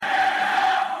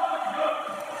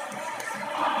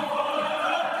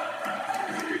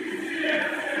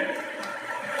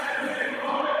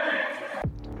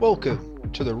Welcome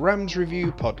to the Rams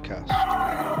Review podcast.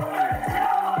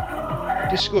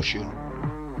 Discussion,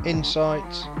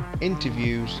 insights,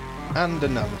 interviews, and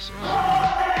analysis.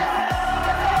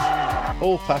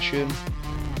 All passion,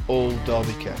 all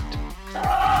Derby County.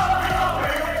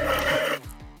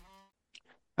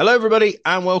 Hello, everybody,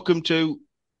 and welcome to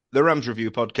the Rams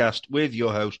Review podcast with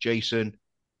your host, Jason.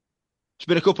 It's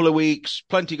been a couple of weeks,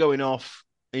 plenty going off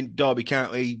in Derby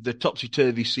County. The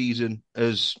topsy-turvy season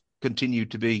has continued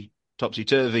to be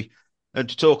topsy-turvy. And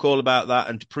to talk all about that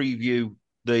and to preview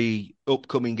the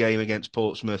upcoming game against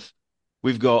Portsmouth,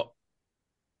 we've got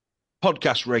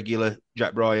podcast regular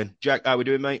Jack Bryan. Jack, how are we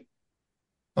doing, mate?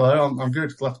 Hello, I'm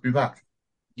good. Glad to be back.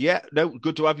 Yeah, no,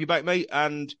 good to have you back, mate.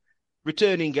 And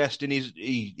returning guest, and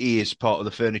he is part of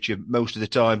the furniture most of the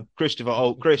time, Christopher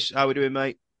Holt. Chris, how are we doing,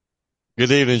 mate?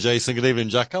 Good evening, Jason. Good evening,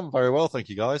 Jack. I'm very well, thank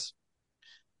you, guys.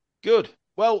 Good.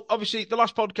 Well, obviously, the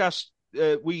last podcast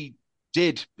we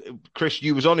did, Chris,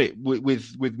 you was on it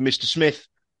with Mr. Smith,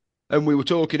 and we were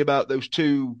talking about those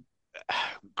two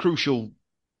crucial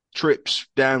trips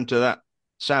down to that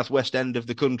southwest end of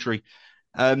the country.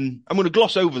 I'm going to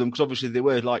gloss over them because obviously they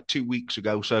were like 2 weeks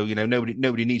ago, so you know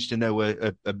nobody needs to know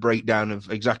a breakdown of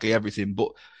exactly everything.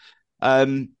 But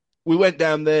we went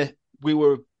down there. We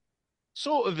were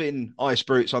sort of in high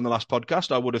spirits on the last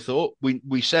podcast. I would have thought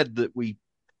we said that we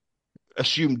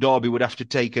assumed Derby would have to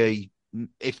take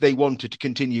if they wanted to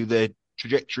continue their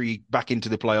trajectory back into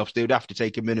the playoffs, they would have to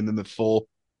take a minimum of 4.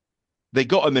 They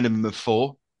got a minimum of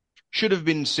 4. Should have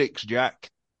been 6,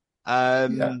 Jack.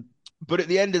 Yeah. But at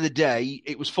the end of the day,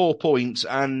 it was 4 points.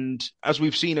 And as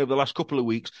we've seen over the last couple of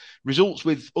weeks, results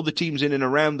with other teams in and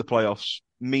around the playoffs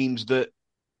means that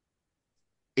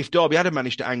if Derby had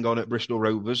managed to hang on at Bristol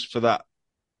Rovers for that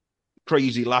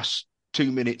crazy last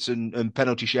 2 minutes and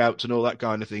penalty shouts and all that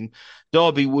kind of thing,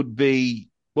 Derby would be,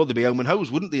 well, they'd be home and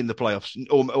hose, wouldn't they, in the playoffs?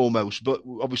 Almost, but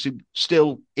obviously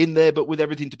still in there, but with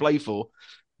everything to play for.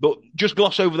 But just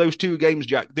gloss over those 2 games,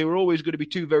 Jack. They were always going to be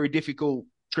 2 very difficult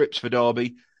trips for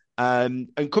Derby. And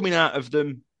coming out of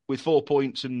them with 4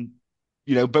 points and,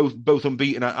 you know, both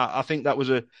unbeaten, I think that was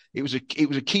a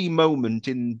key moment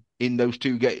in those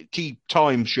 2 key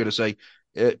times, should I say,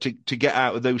 to get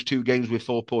out of those 2 games with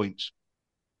 4 points.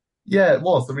 Yeah, it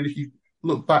was. I mean, if you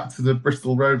look back to the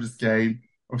Bristol Rovers game,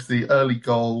 obviously early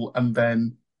goal, and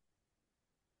then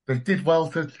they did well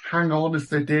to hang on as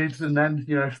they did, and then,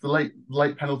 you know, if the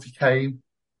late penalty came,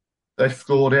 they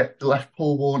scored it. It left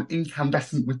Paul Warne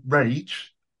incandescent with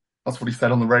rage. That's what he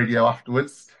said on the radio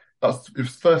afterwards. It was the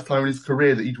first time in his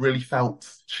career that he'd really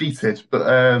felt cheated. But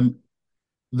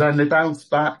then they bounced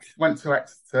back, went to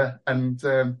Exeter, and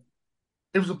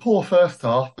it was a poor first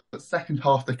half, but second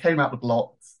half they came out the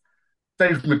blocks.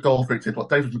 David McGoldrick did what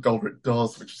David McGoldrick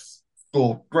does, which is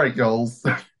score great goals.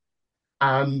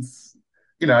 And,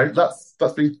 you know, that's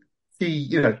been key,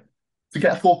 you know, to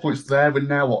get 4 points there. We're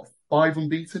now, what, 5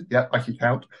 unbeaten? Yeah, I can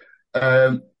count.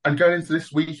 And going into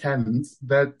this weekend,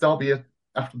 Derby,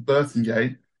 after the Burton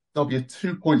game, Derby are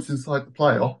 2 points inside the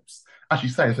playoffs. As you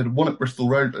say, if they'd won at Bristol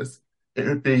Rovers, it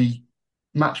would be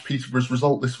match Peterborough's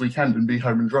result this weekend and be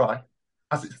home and dry.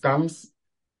 As it stands,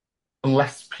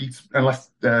 unless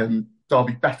Derby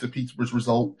better Peterborough's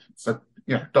result, so,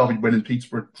 you know, Derby win and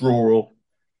Peterborough draw or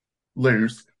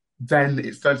lose, then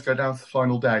it's going to go down to the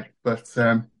final day. But,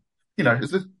 you know,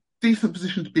 it's a decent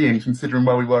position to be in considering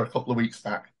where we were a couple of weeks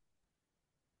back.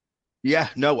 Yeah,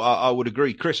 no, I would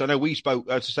agree. Chris, I know we spoke,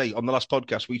 as I say, on the last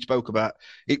podcast, we spoke about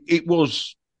it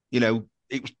was, you know,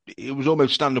 it was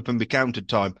almost stand up and be counted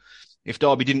time. If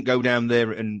Derby didn't go down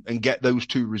there and get those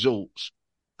 2 results,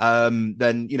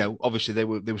 then, you know, obviously they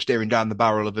were staring down the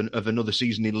barrel of another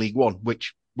season in League One,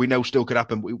 which we know still could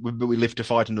happen, but we live to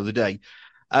fight another day.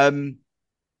 The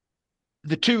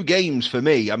 2 games for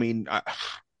me, I mean,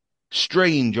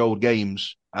 strange old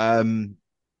games. I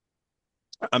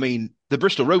mean, the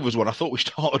Bristol Rovers one, I thought we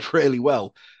started really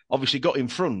well. Obviously got in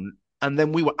front, and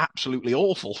then we were absolutely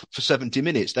awful for 70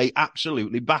 minutes. They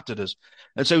absolutely battered us.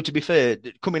 And so, to be fair,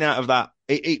 coming out of that,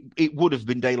 it would have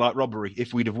been daylight robbery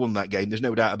if we'd have won that game. There's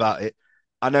no doubt about it.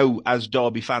 I know as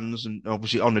Derby fans, and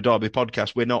obviously on the Derby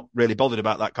podcast, we're not really bothered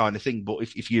about that kind of thing. But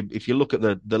if you look at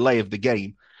the lay of the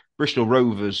game, Bristol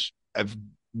Rovers have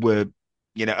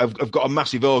got a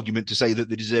massive argument to say that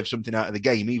they deserve something out of the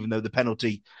game, even though the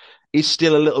penalty is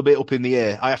still a little bit up in the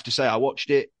air. I have to say, I watched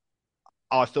it.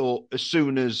 I thought as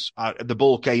soon as the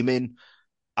ball came in,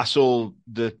 I saw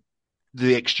the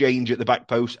exchange at the back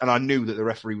post, and I knew that the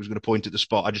referee was going to point at the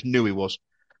spot. I just knew he was.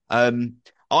 I've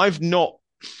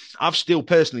still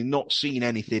personally not seen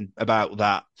anything about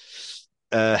that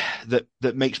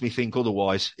that makes me think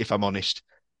otherwise, if I'm honest.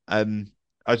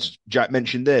 as Jack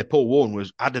mentioned there, Paul Warren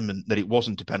was adamant that it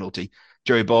wasn't a penalty.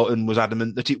 Joey Burton was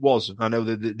adamant that it was. I know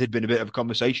that there'd been a bit of a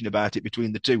conversation about it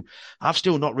between the two. I've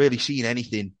still not really seen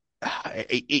anything.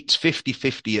 It's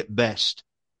 50-50 at best.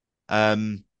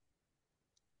 Um,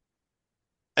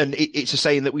 and it's a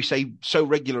saying that we say so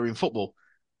regular in football.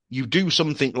 You do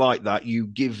something like that, you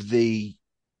give the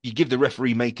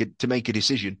referee to make a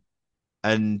decision.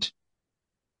 And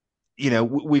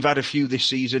we've had a few this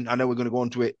season. I know we're going to go on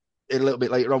to it a little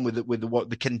bit later on with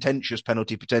the contentious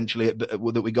penalty potentially that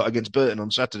we got against Burton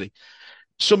on Saturday.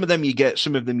 Some of them you get,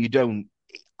 some of them you don't.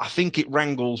 I think it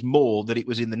wrangles more that it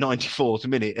was in the 94th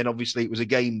minute, and obviously it was a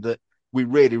game that we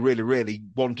really, really, really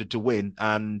wanted to win.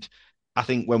 And I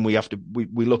think when we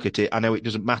look at it, I know it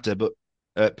doesn't matter, but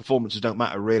performances don't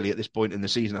matter really at this point in the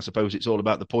season. I suppose it's all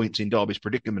about the points in Derby's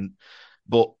predicament.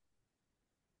 But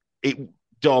it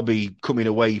Derby coming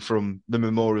away from the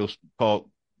Memorial Park,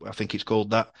 I think it's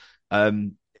called that,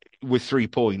 with 3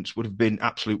 points would have been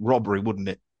absolute robbery, wouldn't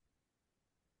it?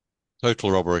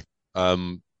 Total robbery.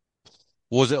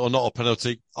 Was it or not a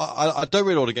penalty? I don't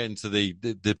really want to get into the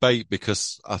debate,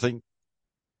 because I think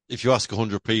if you ask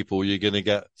 100 people, you're going to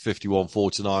get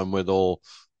 51-49 with, or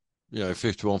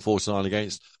 51-49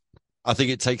 against. I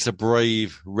think it takes a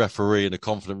brave referee and a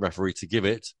confident referee to give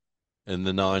it in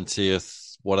the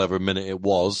 90th, whatever minute it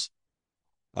was.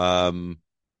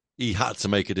 He had to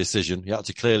make a decision. He had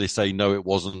to clearly say, no, it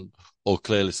wasn't, or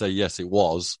clearly say, yes, it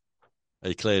was.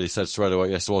 He clearly said straight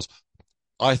away, yes, it was.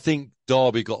 I think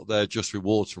Derby got their just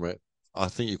rewards from it. I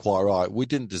think you're quite right. We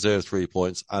didn't deserve 3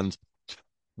 points. And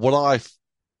when I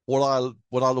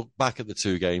look back at the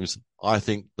two games, I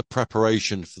think the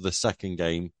preparation for the second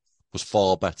game was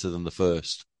far better than the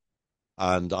first.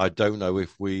 And I don't know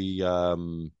if we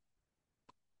learned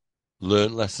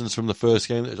lessons from the first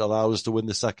game that allowed us to win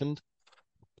the second,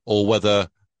 or whether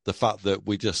the fact that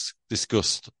we just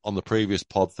discussed on the previous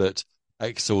pod that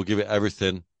Exeter will give it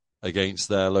everything against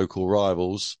their local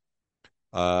rivals,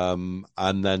 and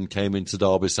then came into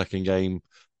Derby's second game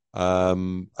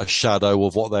a shadow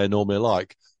of what they're normally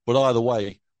like. But either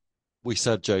way, we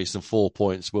said, Jason, 4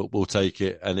 points, we'll take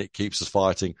it, and it keeps us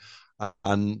fighting.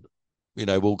 And,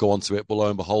 we'll go on to it, but lo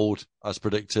and behold, as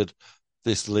predicted,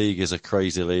 this league is a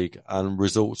crazy league, and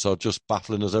results are just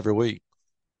baffling us every week.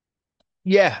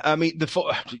 Yeah, I mean,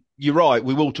 you're right.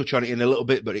 We will touch on it in a little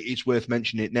bit, but it's worth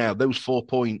mentioning it now. Those 4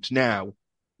 points now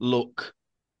look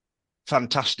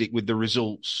fantastic with the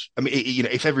results. I mean,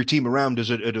 if every team around us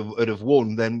had have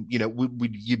won, then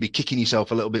you'd be kicking yourself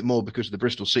a little bit more because of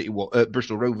the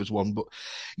Bristol Rovers one. But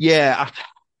yeah,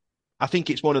 I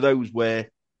think it's one of those where,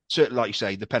 certainly, like you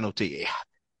say, the penalty,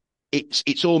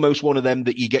 it's almost one of them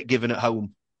that you get given at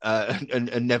home.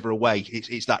 And never away.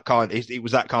 It's that kind. It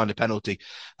was that kind of penalty.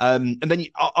 And then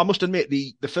I must admit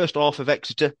the first half of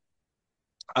Exeter.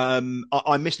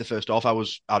 I missed the first half.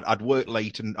 I'd worked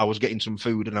late and I was getting some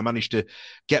food, and I managed to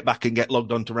get back and get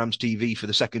logged onto Rams TV for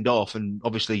the second half. And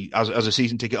obviously, as a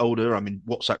season ticket holder, I'm in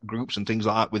WhatsApp groups and things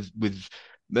like that with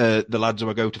the lads who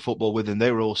I go to football with, and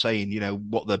they were all saying,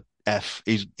 what the F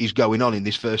is going on in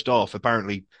this first half.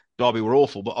 Apparently, Derby were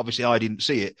awful, but obviously I didn't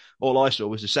see it. All I saw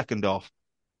was the second half.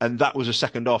 And that was a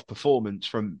second half performance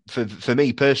for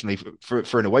me personally,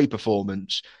 for an away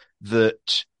performance,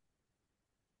 that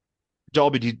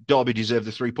Derby deserved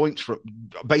the 3 points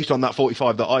based on that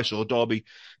 45 that I saw. Derby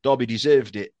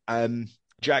deserved it.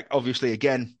 Jack, obviously,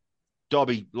 again,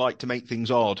 Derby like to make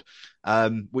things hard.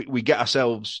 We get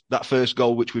ourselves that first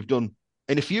goal, which we've done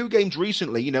in a few games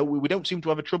recently. We don't seem to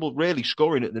have a trouble really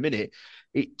scoring at the minute.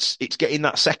 It's getting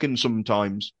that second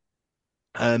sometimes.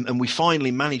 And we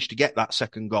finally managed to get that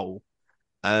second goal.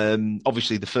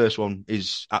 Obviously, the first one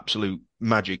is absolute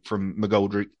magic from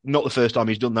McGoldrick. Not the first time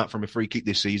he's done that from a free kick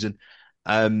this season.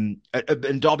 And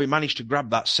Derby managed to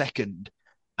grab that second.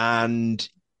 And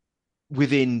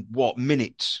within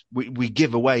minutes, we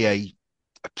give away a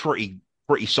pretty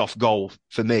soft goal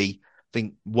for me. I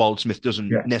think Wildsmith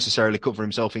doesn't necessarily cover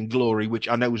himself in glory, which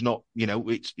I know is not,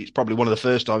 it's probably one of the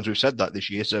first times we've said that this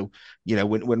year. So,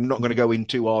 we're not going to go in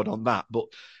too hard on that. But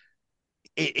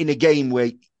in a game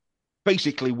where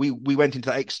basically we went into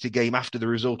that Exeter game after the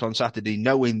result on Saturday,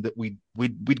 knowing that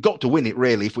we'd got to win it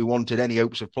really if we wanted any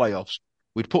hopes of playoffs.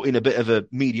 We'd put in a bit of a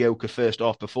mediocre first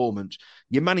half performance.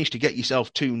 You managed to get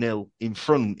yourself 2-0 in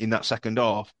front in that second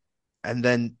half. And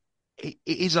then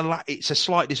it's a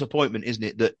slight disappointment, isn't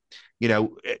it, that,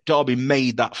 Derby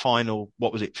made that final,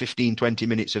 15, 20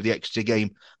 minutes of the Exeter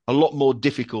game a lot more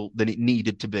difficult than it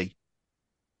needed to be.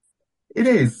 It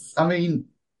is. I mean,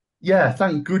 yeah,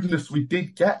 thank goodness we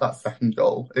did get that second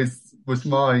goal. Was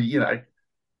my,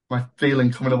 my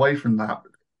feeling coming away from that.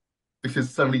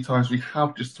 because so many times we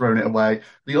have just thrown it away.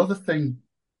 The other thing,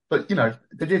 but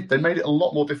they made it a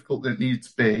lot more difficult than it needed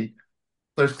to be.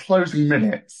 Those closing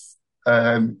minutes,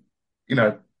 um, you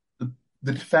know, the,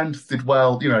 the defense did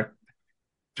well,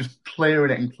 just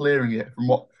clearing it from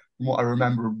what I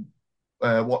remember,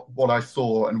 what I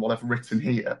saw and what I've written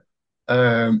here.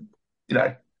 Um, you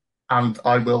know, and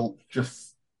I will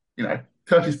just,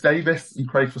 Curtis Davis and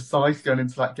Craig Forsyth going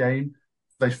into that game.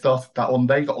 They started that one.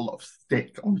 They got a lot of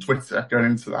stick on Twitter going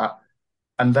into that,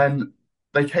 and then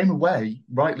they came away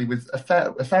rightly with a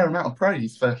fair amount of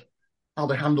praise for how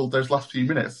they handled those last few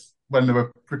minutes when they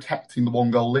were protecting the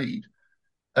 1 goal lead.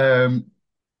 Um,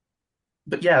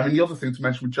 but yeah, I mean, the other thing to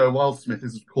mention with Joe Wildsmith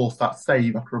is, of course, that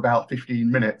save after about 15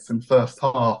 minutes in the first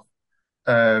half,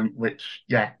 which,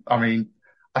 yeah, I mean,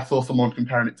 I saw someone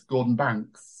comparing it to Gordon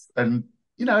Banks, and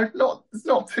it's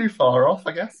not too far off,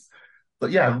 I guess. But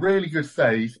yeah, really good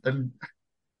save, and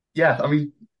yeah, I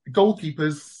mean,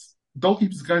 goalkeepers are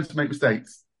going to make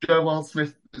mistakes. Joe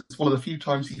Wildsmith, it's one of the few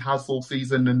times he has all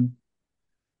season, and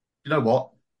you know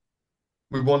what?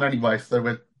 We won anyway, so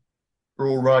we're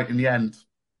all right in the end.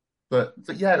 But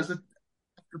yeah, it was a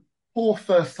poor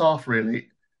first half, really.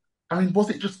 I mean, was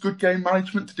it just good game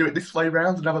management to do it this way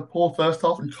round and have a poor first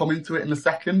half and come into it in the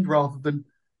second rather than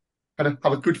kind of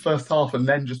have a good first half and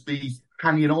then just be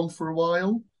hanging on for a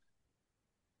while?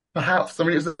 Perhaps. I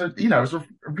mean, it was a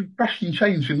refreshing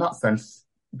change in that sense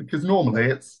because normally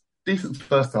it's decent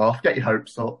first half, get your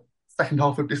hopes up, second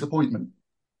half of disappointment.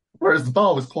 Whereas the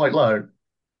bar was quite low,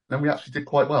 and we actually did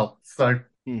quite well. So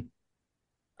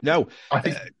No, I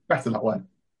think it's better that way.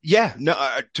 yeah, no.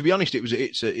 To be honest,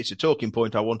 it's a talking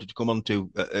point I wanted to come on to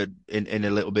in a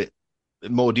little bit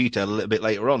more detail a little bit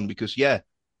later on because yeah,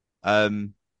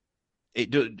 um, it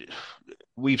do,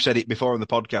 we've said it before on the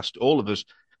podcast, all of us,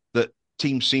 that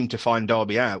teams seem to find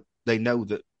Derby out. They know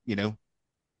that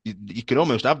you can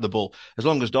almost have the ball as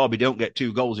long as Derby don't get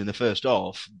 2 goals in the first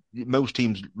half. Most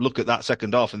teams look at that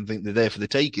second half and think they're there for the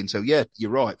taking. So yeah, you're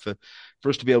right. For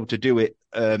us to be able to do it,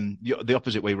 the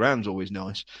opposite way round is always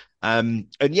nice. And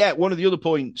yeah, one of the other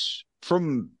points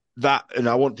from that, and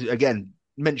I want to again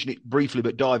mention it briefly,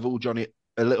 but divulge on it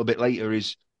a little bit later,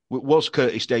 is was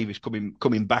Curtis Davis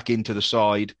coming back into the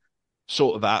side,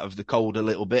 sort of out of the cold a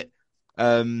little bit,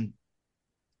 and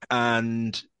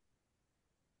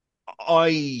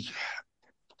I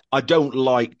I don't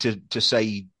like to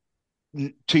say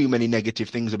too many negative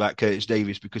things about Curtis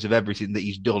Davis because of everything that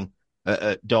he's done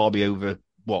at Derby over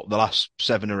the last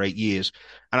 7 or 8 years.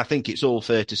 And I think it's all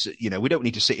fair to say, we don't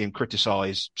need to sit here and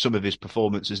criticise some of his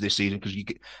performances this season because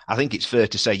I think it's fair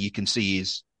to say you can see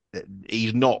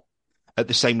he's not at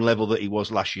the same level that he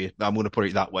was last year. I'm going to put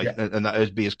it that way, Yeah. and that is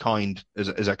be as kind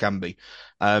as I can be.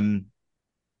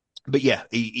 But yeah,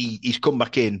 he's come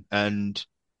back in and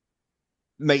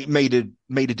made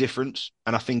a difference,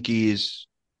 and I think he is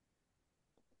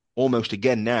almost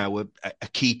again now a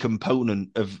key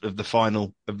component of the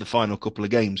final couple of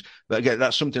games. But again,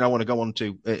 that's something I want to go on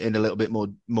to in a little bit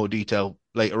more detail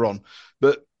later on.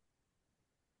 But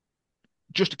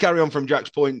just to carry on from Jack's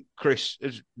point, Chris,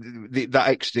 that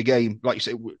extra game, like you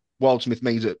said, Wildsmith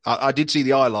made it. I did see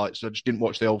the highlights, I just didn't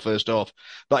watch the whole first half.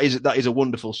 That is a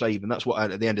wonderful save, and that's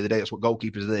what at the end of the day, that's what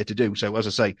goalkeepers are there to do. So as I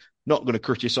say, not going to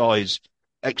criticise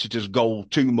Exeter's goal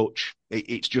too much.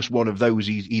 It's just one of those.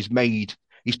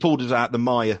 He's pulled us out the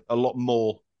mire a lot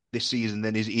more this season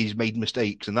than he's made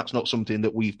mistakes, and that's not something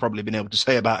that we've probably been able to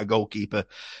say about a goalkeeper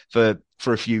for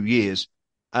a few years.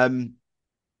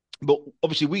 But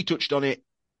obviously we touched on it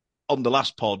on the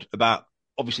last pod about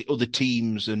obviously other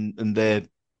teams and they're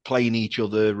playing each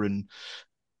other, and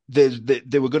they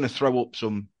were going to throw up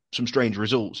some strange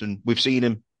results, and we've seen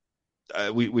him.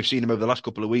 We've seen him over the last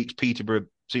couple of weeks. Peterborough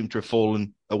seemed to have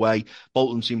fallen away.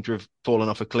 Bolton seemed to have fallen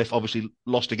off a cliff. Obviously,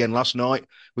 lost again last night,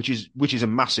 which is a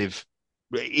massive.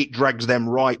 It drags them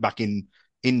right back in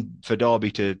for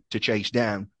Derby to chase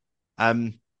down.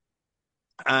 And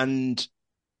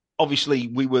obviously,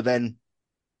 we were then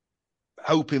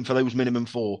hoping for those minimum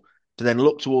 4 to then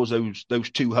look towards those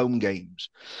 2 home games.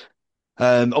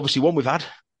 Obviously, one we've had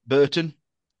Burton.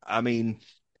 I mean,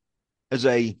 as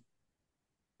a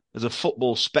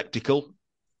football spectacle,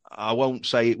 I won't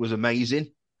say it was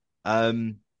amazing, but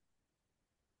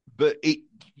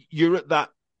you're at that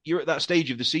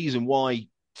stage of the season. Why,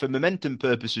 for momentum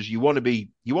purposes, you want to be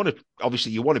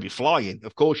flying.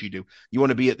 Of course you do. You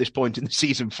want to be at this point in the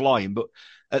season flying. But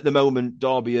at the moment,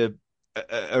 Derby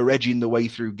are edging the way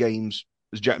through games.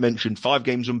 As Jack mentioned, 5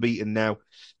 games unbeaten now.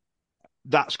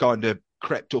 That's kind of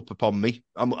crept up upon me.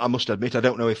 I must admit, I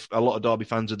don't know if a lot of Derby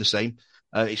fans are the same.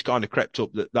 It's kind of crept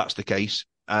up that's the case.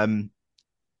 And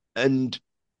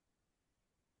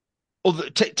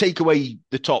take away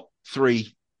the top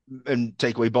three and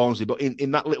take away Barnsley, but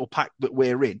in that little pack that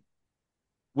we're in,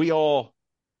 we're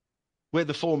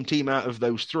the form team out of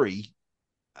those three,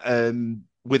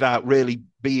 without really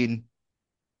being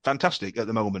fantastic at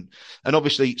the moment. And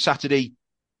obviously Saturday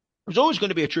was always going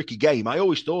to be a tricky game. I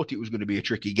always thought it was going to be a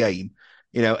tricky game.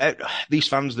 These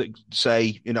fans that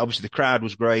say, obviously the crowd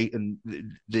was great and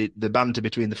the banter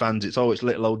between the fans, it's always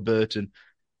little old Burton.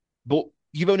 But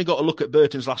you've only got to look at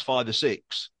Burton's last 5 or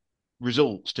 6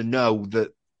 results to know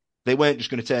that they weren't just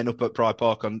going to turn up at Pride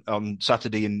Park on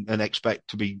Saturday and expect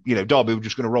to be, Derby were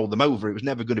just going to roll them over. It was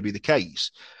never going to be the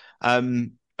case.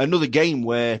 Another game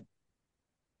where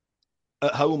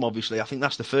at home, obviously, I think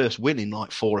that's the first win in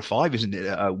like 4 or 5, isn't it?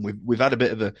 At home, we've had a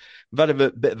bit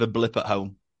of a blip at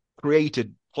home.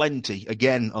 Created plenty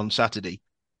again on Saturday.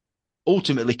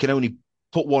 Ultimately, can only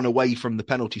put one away from the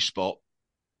penalty spot.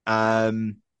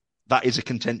 That is a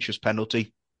contentious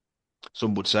penalty,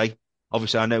 some would say.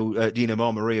 Obviously, I know Dino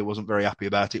Marmaria wasn't very happy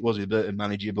about it, was he, Burton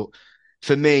manager? But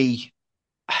for me,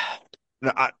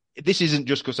 this isn't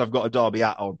just because I've got a Derby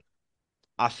hat on.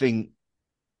 I think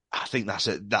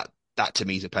that to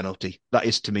me is a penalty. That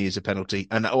is to me is a penalty.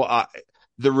 And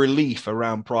the relief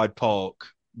around Pride Park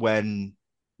when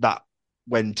that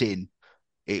went in,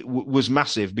 it was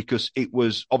massive because it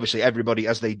was obviously everybody,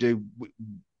 as they do,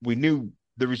 we knew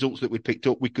the results that we'd picked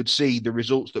up. We could see the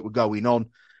results that were going on.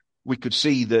 We could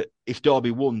see that if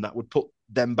Derby won, that would put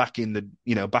them back in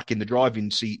the driving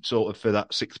seat sort of for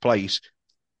that 6th place.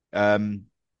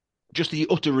 Just the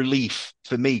utter relief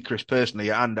for me, Chris, personally,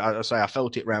 and I say I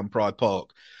felt it around Pride Park.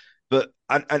 But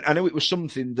I know it was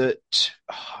something that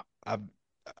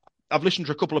I've listened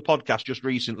to a couple of podcasts just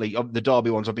recently of the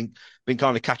Derby ones. I've been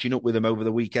kind of catching up with them over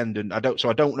the weekend, and I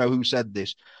don't know who said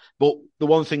this, but the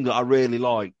one thing that I really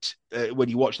liked when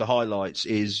you watch the highlights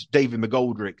is David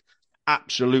McGoldrick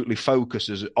absolutely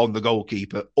focuses on the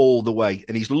goalkeeper all the way,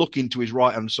 and he's looking to his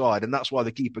right hand side, and that's why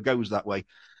the keeper goes that way,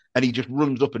 and he just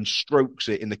runs up and strokes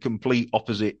it in the complete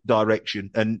opposite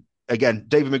direction. And again,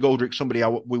 David McGoldrick, somebody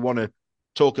we want to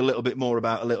talk a little bit more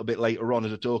about a little bit later on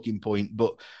as a talking point,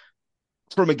 but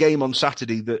from a game on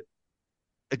Saturday that,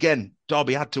 again,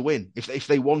 Derby had to win. If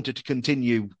they wanted to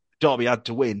continue, Derby had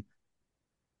to win.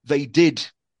 They did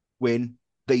win.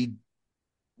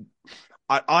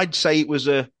 I'd say it was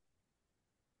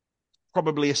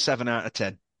probably a 7 out of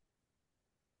 10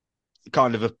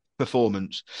 kind of a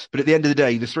performance. But at the end of the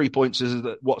day, the 3 points is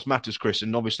what matters, Chris.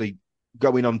 And obviously,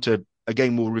 going on to a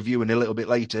game we'll review in a little bit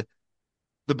later,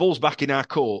 the ball's back in our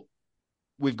court.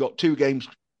 We've got 2 games.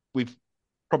 We've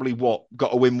probably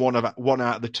got to win one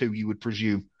out of the 2, you would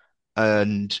presume,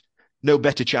 and no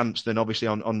better chance than obviously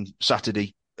on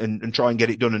Saturday and try and get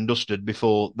it done and dusted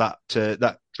before that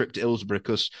trip to Hillsborough,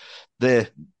 because they're,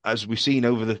 as we've seen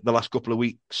over the last couple of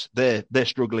weeks, they're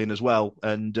struggling as well.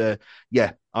 And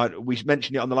we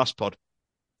mentioned it on the last pod.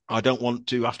 I don't want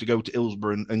to have to go to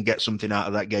Hillsborough and get something out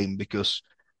of that game, because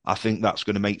I think that's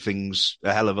going to make things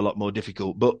a hell of a lot more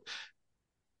difficult. But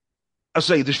I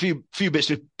say there's a few bits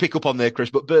to pick up on there,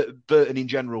 Chris, but Burton in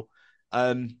general,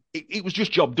 it was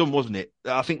just job done, wasn't it?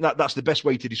 I think that's the best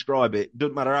way to describe it.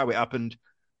 Doesn't matter how it happened.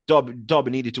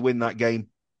 Derby needed to win that game.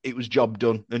 It was job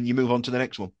done, and you move on to the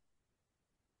next one.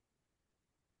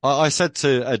 I said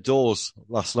to Ed Dawes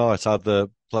last night, I had the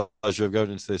pleasure of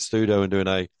going into the studio and doing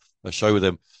a show with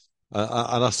him,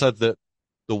 and I said that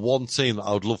the one team that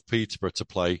I would love Peterborough to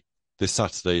play this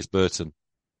Saturday is Burton.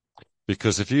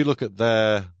 Because if you look at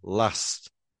their last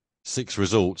 6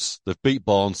 results, they've beat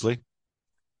Barnsley.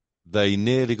 They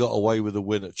nearly got away with a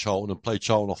win at Charlton and played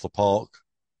Charlton off the park.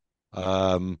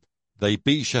 They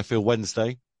beat Sheffield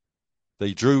Wednesday.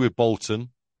 They drew with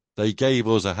Bolton. They gave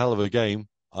us a hell of a game.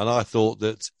 And I thought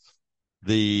that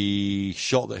the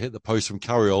shot that hit the post from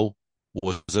Carriol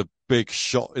was a big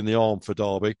shot in the arm for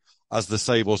Derby, as the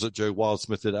save was that Joe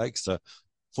Wildsmith did at Exeter.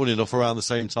 Funny enough, around the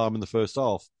same time in the first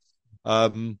half.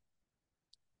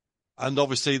 And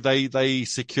obviously they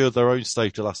secured their own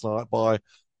safety last night by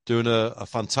doing a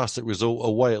fantastic result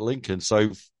away at Lincoln.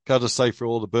 So got to say, for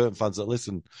all the Burton fans that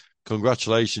listen,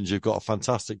 congratulations, you've got a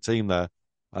fantastic team there.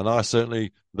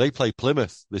 And they play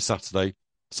Plymouth this Saturday,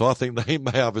 so I think they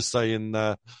may have a say in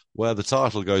where the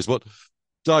title goes. But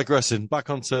digressing, back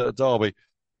onto Derby.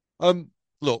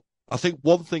 Look, I think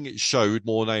one thing it showed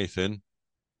more than anything,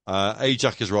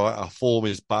 Ajax is right, our form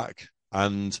is back,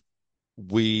 and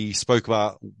we spoke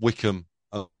about Wickham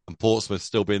and Portsmouth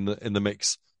still being in the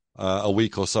mix a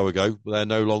week or so ago. They're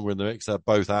no longer in the mix. They're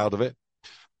both out of it.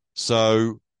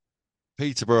 So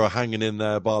Peterborough are hanging in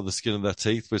there by the skin of their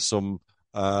teeth with some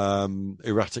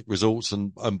erratic results,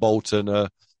 and Bolton are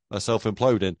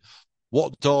self-imploding.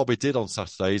 what Derby did on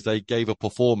Saturday is they gave a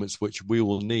performance which we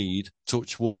will need,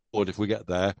 touch wood, if we get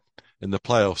there in the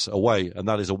playoffs away, and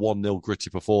that is a 1-0 gritty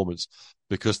performance,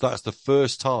 because that's the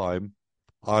first time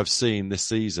I've seen this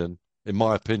season, in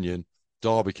my opinion,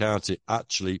 Derby County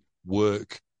actually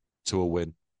work to a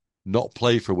win. Not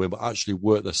play for a win, but actually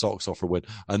work their socks off for a win.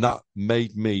 And that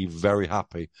made me very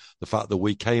happy. The fact that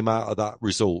we came out of that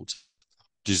result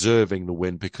deserving the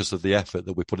win because of the effort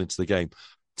that we put into the game.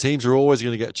 Teams are always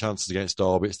going to get chances against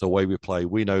Derby. It's the way we play.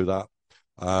 We know that.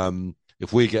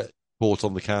 If we get caught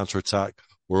on the counter-attack,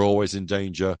 we're always in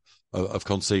danger of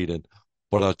conceding.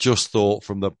 But I just thought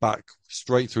from the back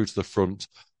straight through to the front,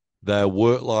 their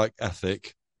work-like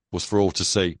ethic was for all to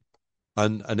see.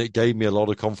 And it gave me a lot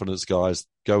of confidence, guys,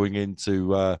 going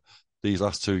into these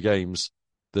last two games.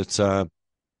 That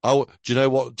do you know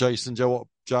what, Jason? Do you know what,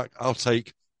 Jack? I'll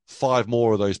take 5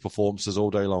 more of those performances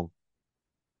all day long.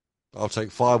 I'll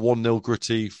take 5 1-0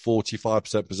 gritty,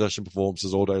 45% possession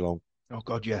performances all day long. Oh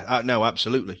God, yeah, no,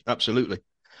 absolutely.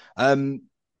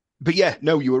 But yeah,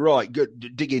 no, you were right.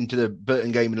 Good, dig into the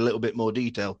Burton game in a little bit more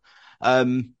detail.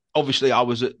 Obviously, I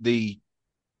was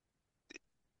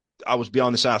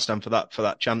behind the south stand for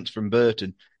that chance from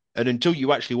Burton, and until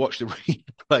you actually watch the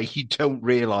replay, you don't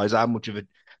realise how much of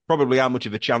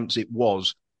a chance it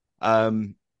was.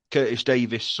 Curtis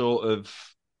Davis sort of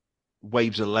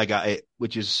waves a leg at it,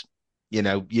 which is, you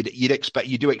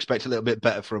do expect a little bit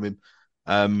better from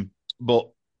him, but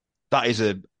that is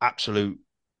an absolute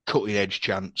cutting edge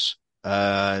chance,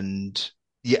 and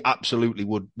yeah, absolutely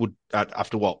would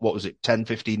after what was it, 10,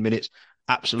 15 minutes.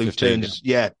 Absolute 15, turns,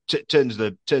 yeah, turns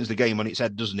the game on its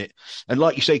head, doesn't it? And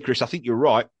like you say, Chris, I think you're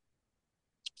right.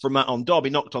 From that on, Derby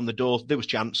knocked on the door. There was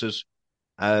chances.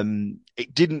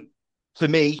 It didn't, for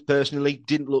me personally,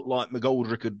 didn't look like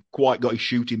McGoldrick had quite got his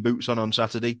shooting boots on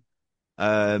Saturday.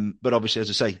 But obviously, as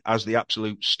I say, as the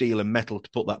absolute steel and metal to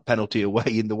put that penalty away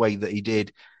in the way that he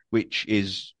did, which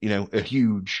is, a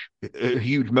huge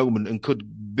moment and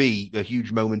could be a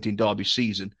huge moment in Derby's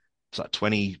season. It's like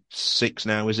 26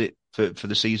 now, is it, for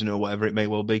the season or whatever it may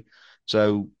well be.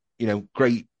 So,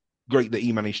 great that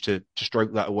he managed to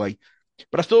stroke that away.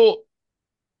 But I thought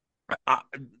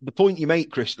the point you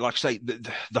make, Chris, like I say,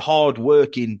 the hard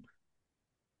working,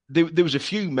 there was a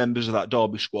few members of that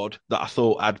Derby squad that I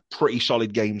thought had pretty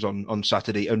solid games on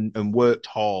Saturday and worked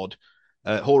hard.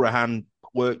 Horahan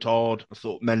worked hard. I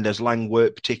thought Mendes Lang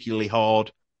worked particularly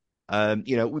hard.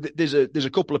 There's a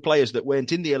couple of players that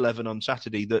weren't in the 11 on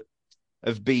Saturday that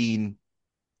have been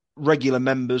regular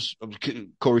members.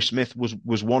 Corey Smith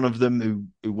was one of them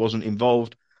who wasn't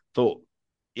involved. Thought,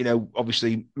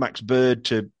 obviously Max Bird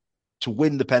to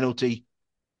win the penalty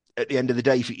at the end of the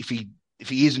day. If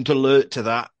he isn't alert to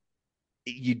that,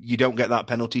 you don't get that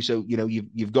penalty. So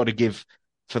you've got to give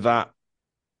for that.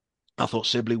 I thought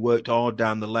Sibley worked hard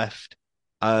down the left,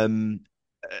 and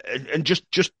just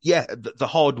the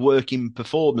hard working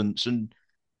performance. And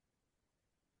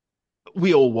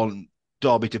we all want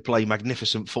Derby to play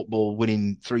magnificent football,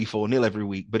 winning 3-4-0 every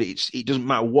week. But it doesn't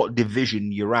matter what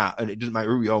division you're at, and it doesn't matter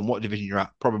who you are and what division you're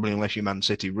at. Probably unless you're Man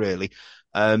City, really.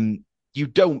 You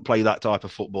don't play that type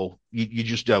of football. You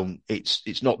just don't.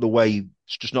 It's not the way.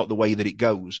 It's just not the way that it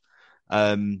goes.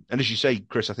 And as you say,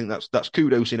 Chris, I think that's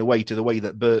kudos in a way to the way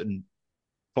that Burton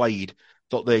played.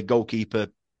 Thought their goalkeeper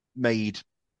made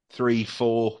 3,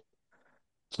 4,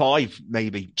 5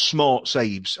 maybe smart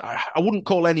saves. I wouldn't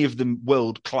call any of them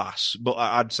world class, but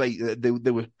I'd say they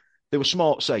were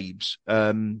smart saves.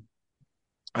 I know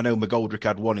McGoldrick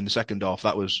had one in the second half.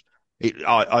 That was it.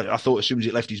 I thought as soon as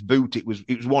it left his boot, it was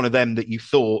one of them that you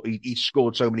thought he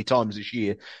scored so many times this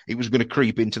year, it was going to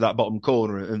creep into that bottom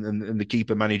corner, and the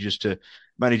keeper manages to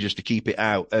keep it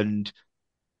out. And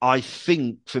I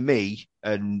think for me,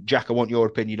 and Jack, I want your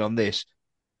opinion on this.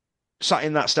 Sat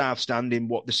in that staff stand in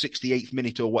the 68th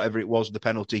minute or whatever it was, the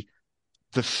penalty,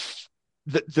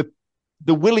 the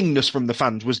willingness from the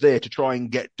fans was there to try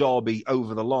and get Derby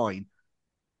over the line.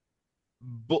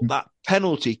 But that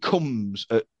penalty comes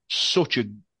at such a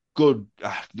good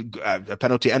a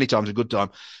penalty anytime's a good time,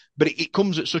 but it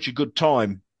comes at such a good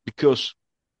time because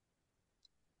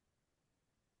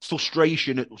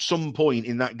frustration at some point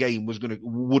in that game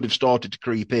would have started to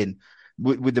creep in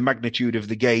with the magnitude of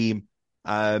the game.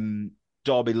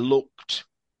 Derby looked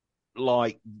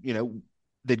like,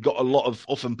 they'd got a lot of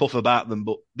uff and puff about them,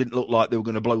 but didn't look like they were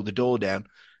going to blow the door down.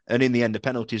 And in the end, the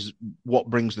penalties, what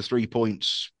brings the 3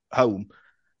 points home.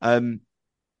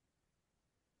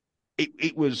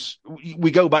 It was, we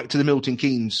go back to the Milton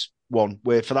Keynes one,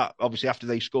 where for that, obviously after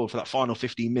they scored for that final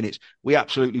 15 minutes, we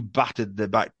absolutely battered the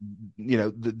back,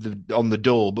 on the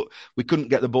door, but we couldn't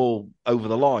get the ball over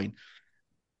the line.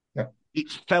 Yeah. it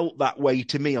felt that way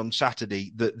to me on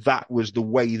Saturday, that was the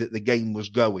way that the game was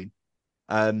going.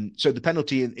 So the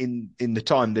penalty in the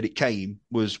time that it came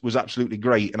was absolutely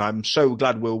great, and I'm so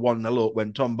glad we were 1-0 up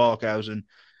when Tom Barkhausen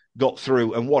got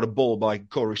through. And what a ball by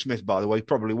Corey Smith, by the way,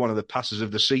 probably one of the passes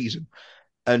of the season.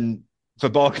 And for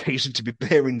Barkhausen to be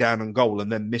bearing down on goal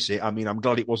and then miss it, I mean, I'm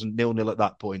glad it wasn't 0-0 at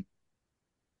that point.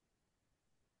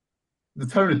 The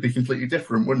tone would be completely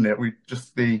different, wouldn't it? We'd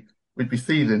be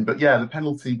seething. But yeah, the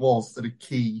penalty was at a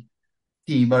key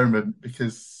moment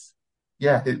because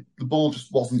the ball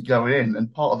just wasn't going in,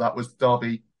 and part of that was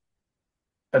Derby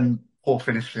and poor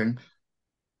finishing.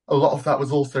 A lot of that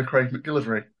was also Craig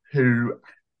McGillivray, who,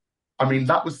 I mean,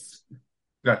 that was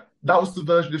the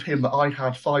version of him that I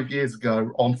had 5 years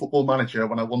ago on Football Manager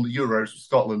when I won the Euros for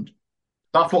Scotland.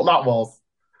 That's what that was.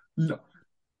 No,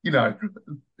 he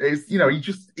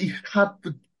had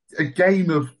a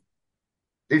game of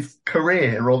his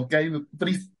career, or the game of,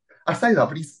 I say that,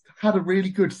 but he's had a really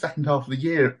good second half of the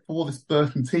year for this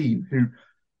Burton team, who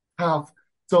have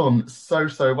done so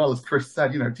well. As Chris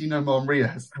said, Dino Maria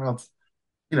has had,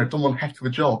 done one heck of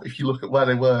a job if you look at where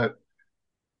they were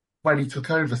when he took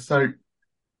over. So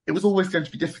it was always going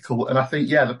to be difficult. And I think,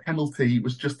 the penalty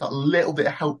was just that little bit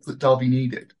of help that Derby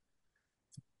needed to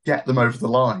get them over the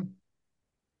line.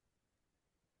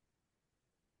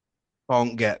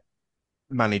 Can't get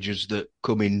managers that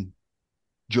come in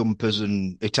jumpers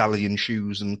and Italian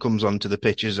shoes and comes onto the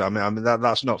pitches. I mean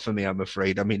that's not for me, I'm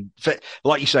afraid. I mean,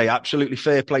 like you say, absolutely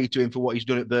fair play to him for what he's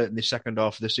done at Burton this second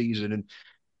half of the season. And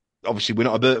obviously, we're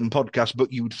not a Burton podcast,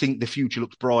 but you would think the future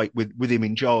looks bright with him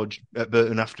in charge at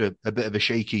Burton after a bit of a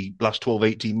shaky last 12,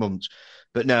 18 months.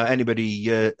 But no, anybody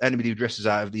who dresses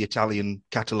out of the Italian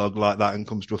catalogue like that and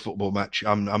comes to a football match,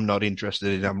 I'm not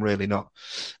interested in. I'm really not.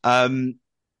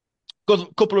 Got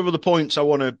a couple of other points I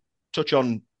want to touch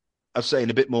on. I'd say in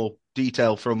a bit more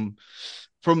detail from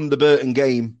the Burton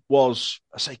game was,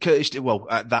 I say,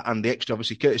 that and the extra,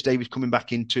 obviously Curtis Davies coming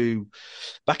back into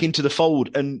the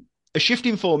fold, and a shift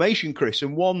in formation, Chris,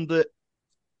 and one that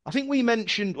I think we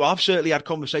mentioned. Well, I've certainly had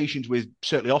conversations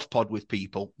certainly off pod with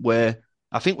people where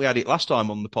I think we had it last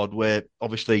time on the pod, where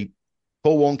obviously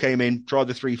Paul Warne came in, tried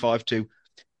the 3-5-2.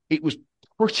 It was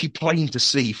pretty plain to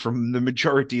see from the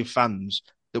majority of fans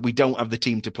that we don't have the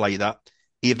team to play that.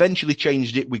 He eventually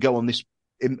changed it. We go on this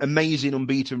amazing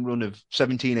unbeaten run of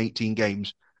 17, 18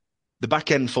 games. The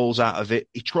back end falls out of it.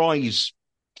 He tries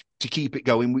to keep it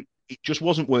going. It just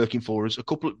wasn't working for us.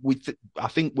 I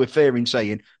think we're fair in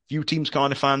saying few teams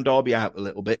kind of found Derby out a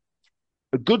little bit.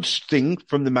 A good thing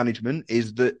from the management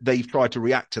is that they've tried to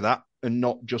react to that and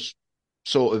not just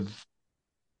sort of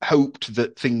hoped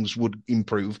that things would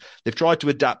improve. They've tried to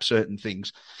adapt certain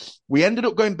things. We ended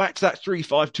up going back to that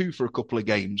 3-5-2 for a couple of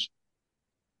games,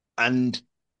 and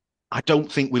I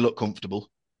don't think we look comfortable.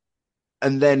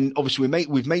 And then obviously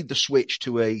we've made the switch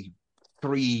to a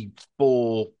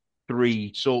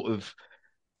 3-4-3 sort of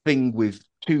thing with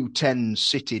 2 10s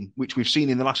sitting, which we've seen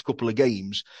in the last couple of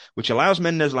games, which allows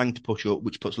Mendes Lang to push up,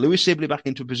 which puts Lewis Sibley back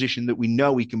into a position that we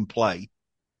know he can play.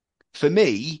 For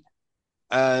me,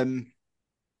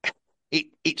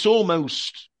 it's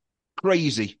almost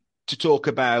crazy to talk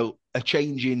about a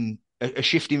change in a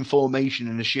shift in formation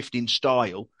and a shift in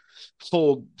style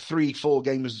 3-4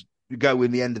 games ago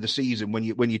in the end of the season when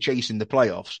you're chasing the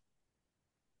playoffs.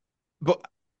 But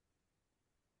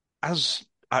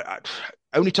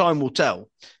only time will tell.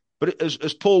 But as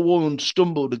Paul Warne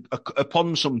stumbled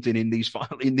upon something in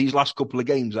these last couple of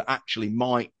games that actually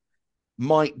might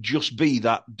just be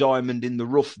that diamond in the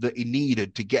rough that he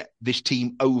needed to get this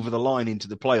team over the line into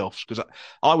the playoffs. Because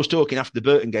I was talking after the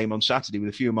Burton game on Saturday with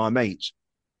a few of my mates.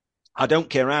 I don't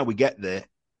care how we get there.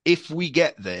 If we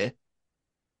get there,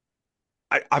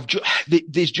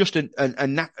 there's just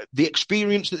the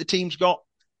experience that the team's got,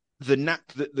 the knack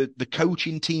that the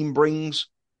coaching team brings.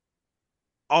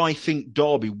 I think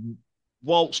Derby,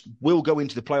 whilst will go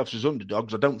into the playoffs as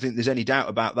underdogs, I don't think there's any doubt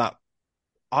about that.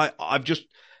 I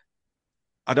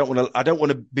don't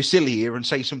want to be silly here and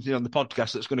say something on the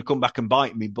podcast that's going to come back and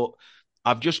bite me, but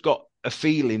I've just got a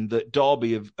feeling that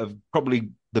Derby have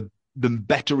probably the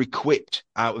better equipped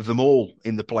out of them all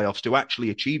in the playoffs to actually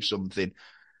achieve something.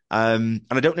 And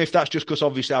I don't know if that's just because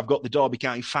obviously I've got the Derby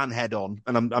County fan head on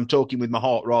and I'm talking with my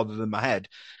heart rather than my head.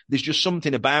 There's just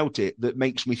something about it that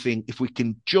makes me think if we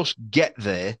can just get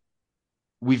there,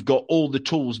 we've got all the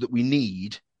tools that we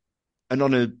need. And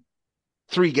on a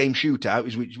 3-game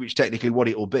shootout, which technically what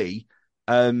it'll be,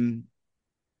 Derby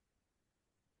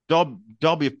are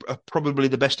probably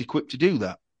the best equipped to do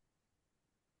that.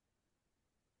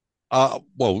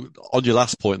 Well, on your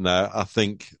last point there, I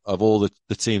think of all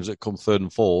the teams that come third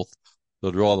and fourth,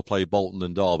 they'd rather play Bolton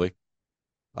than Derby.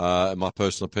 in my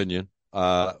personal opinion,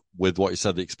 with what he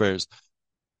said, the experience.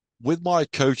 With my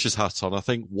coach's hat on, I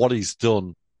think what he's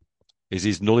done is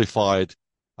he's nullified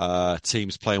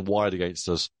teams playing wide against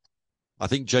us. I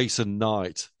think Jason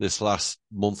Knight this last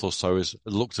month or so has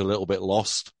looked a little bit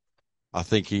lost. I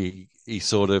think he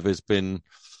sort of has been,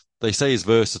 they say he's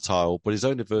versatile, but he's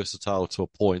only versatile to a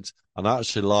point. And I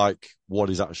actually like what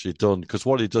he's actually done, because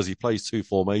what he does, he plays two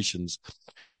formations.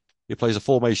 He plays a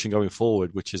formation going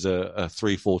forward, which is a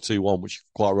 3-4-2-1, which you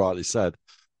quite rightly said.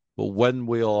 But when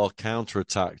we are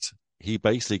counter-attacked, he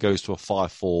basically goes to a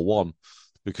 5-4-1,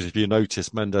 because if you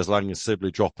notice, Mendes, Lang and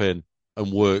Sibley drop in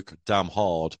and work damn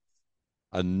hard,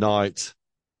 and Knight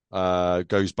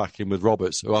goes back in with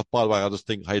Roberts. Who, by the way, I just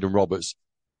think Hayden Roberts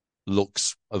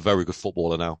looks a very good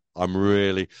footballer now.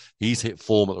 He's hit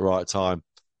form at the right time,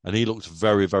 and he looks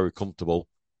very, very comfortable.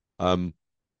 I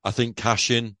think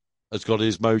Cashin has got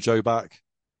his mojo back.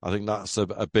 I think that's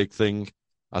a big thing.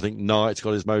 I think Knight's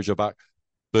got his mojo back.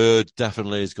 Bird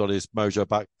definitely has got his mojo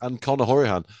back, and Conor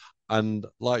Hourihan. And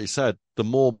like you said, the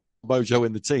more mojo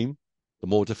in the team, the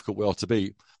more difficult we are to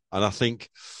beat. And I think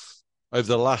over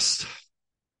the last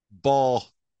bar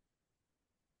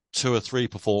 2 or 3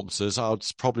 performances, I'd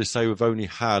probably say we've only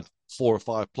had 4 or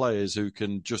 5 players who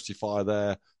can justify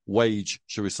their wage,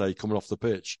 shall we say, coming off the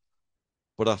pitch.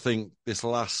 But I think this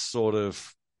last sort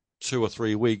of 2 or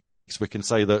 3 weeks, we can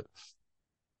say that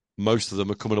most of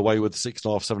them are coming away with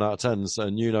 6.5, 7 out of 10s.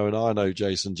 And you know, and I know,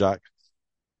 Jason, Jack,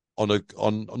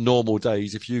 on normal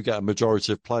days, if you get a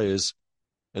majority of players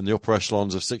in the upper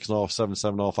echelons of 6.5, 7,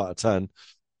 7.5 out of 10,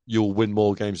 you'll win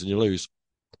more games than you lose.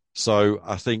 So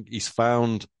I think he's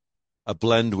found a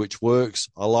blend which works.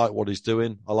 I like what he's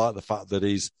doing. I like the fact that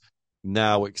he's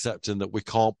now accepting that we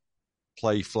can't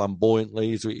play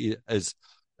flamboyantly as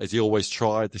he always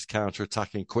tried, this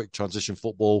counter-attacking, quick transition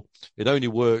football. It only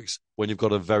works when you've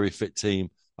got a very fit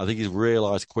team. I think he's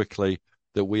realised quickly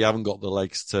that we haven't got the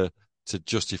legs to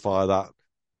justify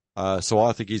that. So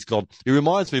I think he's gone. He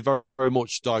reminds me very, very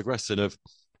much, digressing, of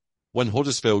when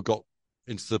Huddersfield got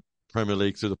into the Premier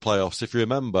League through the playoffs. If you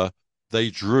remember, they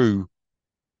drew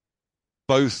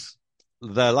both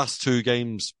their last 2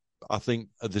 games, I think,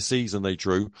 of the season they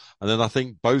drew. And then I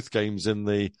think both games in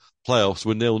the playoffs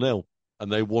were 0-0.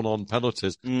 And they won on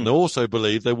penalties. And I also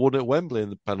believe they won at Wembley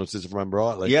in the penalties, if I remember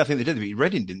rightly. Yeah, I think they did. They beat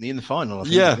Reading, didn't they, in the final? I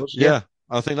think Yeah.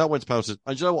 I think that went to penalties.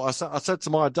 And you know what? I said to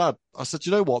my dad, I said,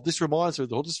 you know what? This reminds me of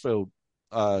the Huddersfield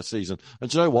season.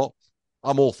 And you know what?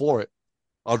 I'm all for it.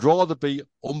 I'd rather be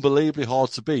unbelievably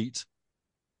hard to beat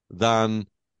than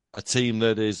a team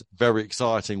that is very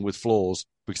exciting with flaws,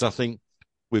 because I think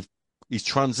he's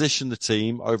transitioned the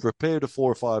team over a period of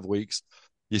 4 or 5 weeks.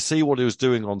 You see what he was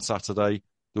doing on Saturday.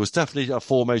 There was definitely a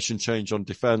formation change on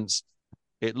defence.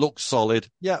 It looked solid.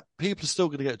 Yeah, people are still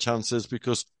going to get chances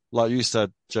because, like you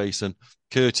said, Jason,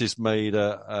 Curtis made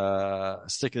a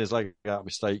sticking his leg out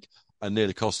mistake and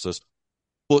nearly cost us.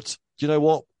 But you know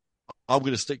what? I'm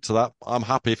going to stick to that. I'm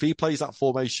happy if he plays that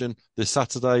formation this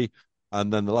Saturday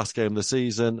and then the last game of the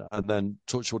season and then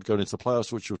Touchwood going into the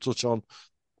playoffs, which we'll touch on.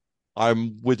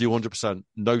 I'm with you 100%.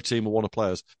 No team will want to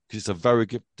play us because it's a very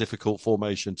difficult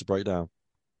formation to break down.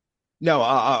 No,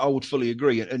 I would fully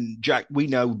agree. And Jack, we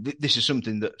know this is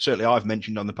something that certainly I've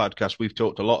mentioned on the podcast. We've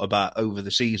talked a lot about over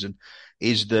the season,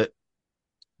 is that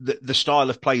the style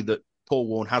of play that Paul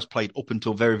Warne has played up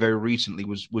until very, very recently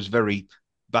was very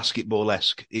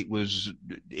basketball-esque. It was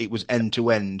end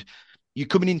to end. You're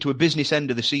coming into a business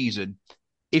end of the season.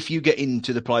 If you get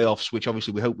into the playoffs, which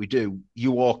obviously we hope we do,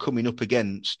 you are coming up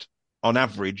against, on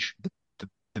average,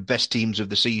 the best teams of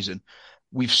the season.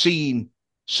 We've seen,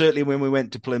 certainly when we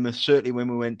went to Plymouth, certainly when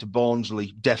we went to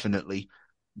Barnsley, definitely,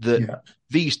 that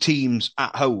these teams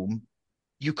at home,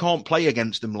 you can't play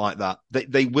against them like that.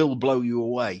 They will blow you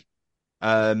away.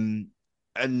 And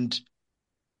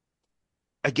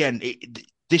again,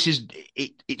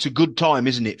 it's a good time,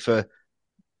 isn't it, for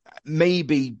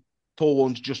maybe Paul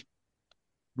Warne's just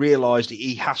realised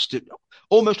he has to,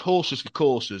 almost horses for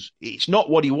courses. It's not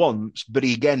what he wants, but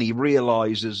he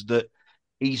realises that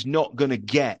he's not going to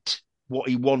get what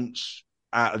he wants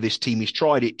out of this team. He's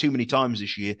tried it too many times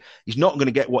this year. He's not going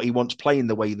to get what he wants playing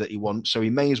the way that he wants, so he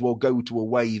may as well go to a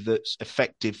way that's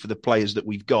effective for the players that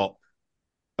we've got.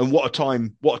 And what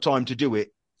a time to do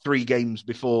it, 3 games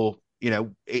before,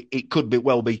 it could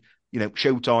well be,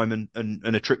 showtime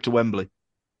and a trip to Wembley.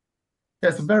 Yeah,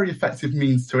 it's a very effective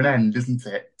means to an end, isn't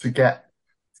it? To get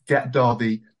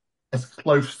Derby as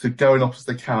close to going up as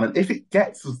they can. And if it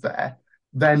gets us there,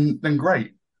 then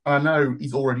great. And I know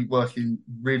he's already working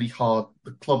really hard.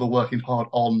 The club are working hard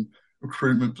on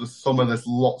recruitment for the summer. There's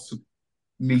lots of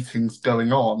meetings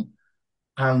going on.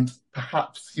 And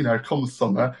perhaps, come the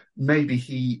summer, maybe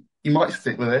he might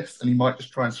stick with this and he might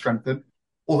just try and strengthen.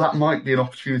 Or that might be an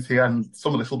opportunity, and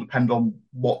some of this will depend on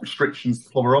what restrictions the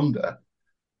club are under.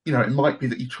 It might be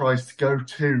that he tries to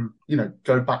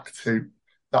go back to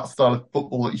that style of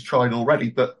football that he's tried already.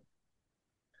 But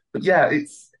yeah,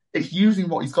 it's using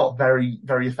what he's got very,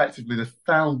 very effectively. They've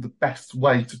found the best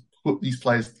way to put these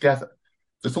players together.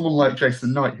 So someone like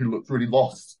Jason Knight, who looked really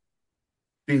lost,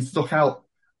 being stuck out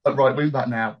at right wing back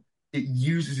now, it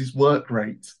uses his work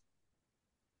rate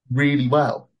really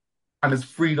well and has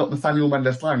freed up Nathaniel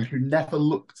Mendes-Lang, who never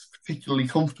looked particularly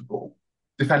comfortable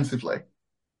defensively.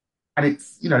 And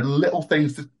it's, little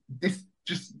things that this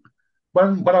just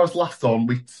when I was last on,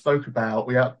 we spoke about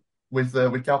we had with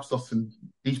Gabstos, and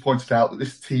he pointed out that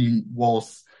this team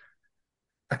was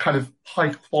a kind of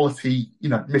high quality,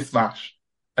 mismatch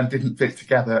and didn't fit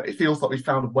together. It feels like we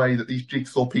found a way that these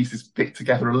jigsaw pieces fit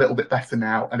together a little bit better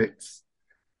now, and it's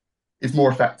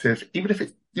more effective, even if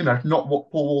it's not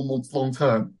what Paul Warne wants long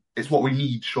term. It's what we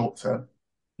need short term.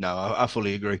 No, I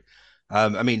fully agree.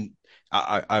 I mean,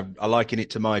 I liken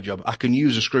it to my job. I can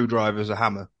use a screwdriver as a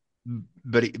hammer,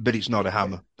 but it's not a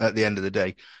hammer at the end of the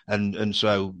day. And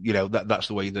so that's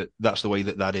the way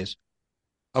that is.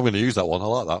 I'm going to use that one. I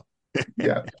like that.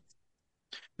 Yeah.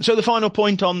 So the final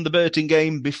point on the Burton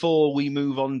game before we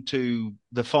move on to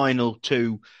the final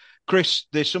two, Chris,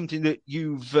 there's something that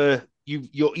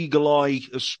your eagle eye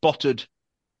has spotted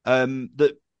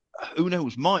that who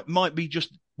knows might be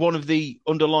just one of the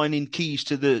underlining keys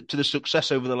to the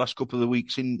success over the last couple of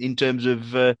weeks in terms of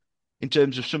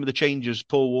some of the changes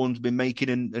Paul Warne's been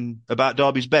making and about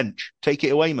Derby's bench. Take it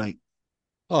away, mate.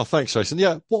 Oh, thanks, Jason.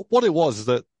 Yeah, what it was is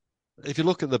that if you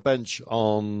look at the bench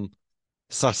on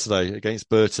Saturday against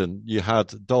Burton, you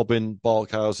had Dobbin,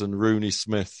 Barkhausen, Rooney,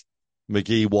 Smith,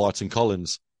 McGee, White, and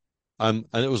Collins. And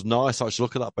it was nice to actually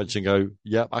look at that bench and go,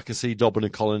 yep, I can see Dobbin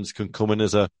and Collins can come in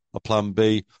as a plan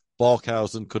B.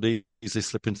 Barkhausen could easily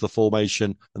slip into the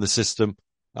formation and the system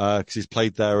because he's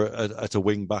played there at a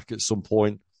wing back at some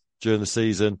point during the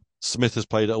season. Smith has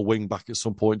played at a wing back at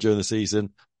some point during the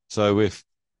season. So if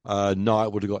Knight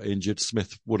would have got injured,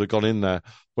 Smith would have gone in there.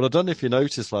 But I don't know if you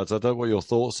noticed, lads, I don't know what your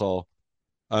thoughts are.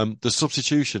 The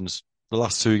substitutions, the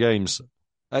last two games,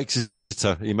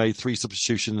 Exeter, he made 3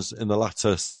 substitutions in the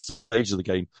latter stage of the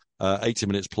game, 80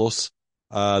 minutes plus,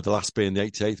 the last being the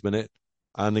 88th minute.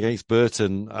 And against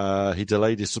Burton, he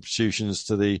delayed his substitutions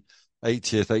to the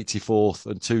 80th, 84th,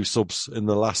 and 2 subs in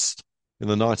the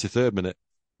 93rd minute.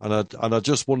 And I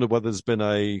just wondered whether there's been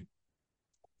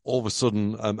all of a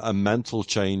sudden a mental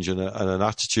change and an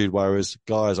attitude, whereas,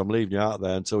 guys, I'm leaving you out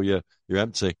there until you're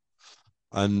empty.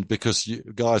 And because,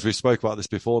 guys, we spoke about this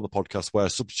before in the podcast where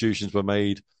substitutions were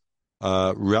made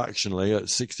reactionally at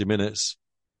 60 minutes,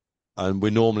 and we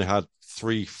normally had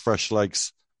 3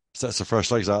 sets of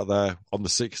fresh legs out there on the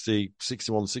 60,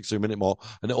 61, 62-minute mark,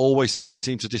 and it always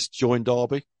seemed to disjoin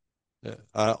Derby.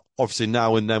 Obviously,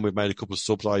 now and then we've made a couple of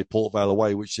subs, like Port Vale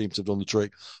away, which seems to have done the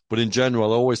trick. But in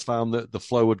general, I always found that the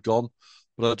flow had gone.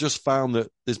 But I just found that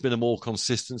there's been a more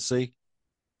consistency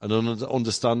and an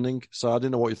understanding. So I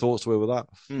didn't know what your thoughts were with that.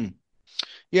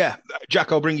 Yeah,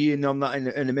 Jack, I'll bring you in on that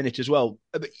in a minute as well.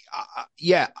 But,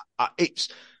 it's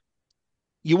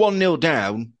you're 1-0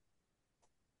 down.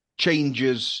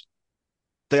 Changes,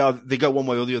 they go one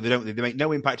way or the other, don't they? They make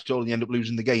no impact at all and they end up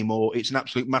losing the game, or it's an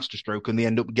absolute masterstroke and they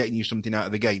end up getting you something out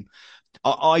of the game.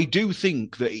 I do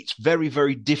think that it's very,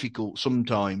 very difficult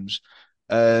sometimes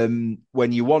when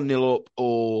you're 1-0 up,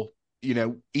 or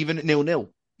even at 0-0,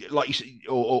 like you say,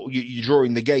 or you're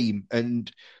drawing the game,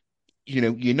 and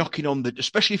you're knocking on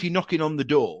especially if you're knocking on the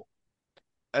door.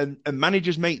 And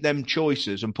managers make them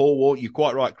choices. And Paul Warne, you're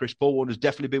quite right, Chris. Paul Warne has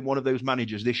definitely been one of those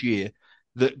managers this year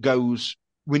that goes,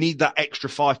 we need that extra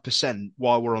 5%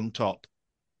 while we're on top.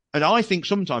 And I think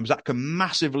sometimes that can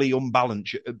massively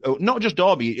unbalance, not just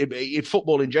Derby, in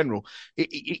football in general.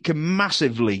 It can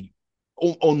massively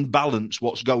unbalance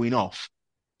what's going off.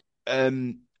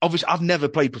 Obviously, I've never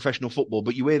played professional football,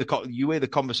 but you hear the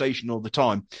conversation all the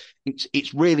time.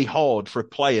 It's really hard for a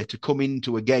player to come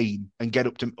into a game and get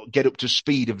up to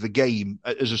speed of the game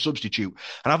as a substitute.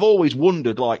 And I've always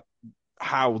wondered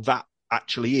how that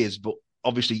actually is, but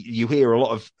obviously you hear a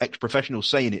lot of ex-professionals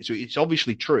saying it, so it's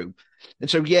obviously true. And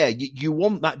so you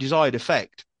want that desired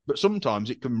effect, but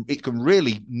sometimes it can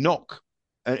really knock,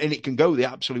 and it can go the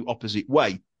absolute opposite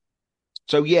way.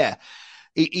 So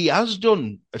he has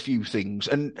done a few things,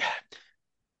 and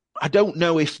I don't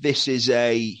know if this is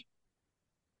a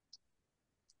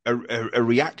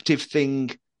reactive thing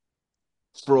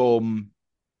from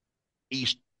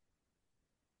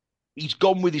he's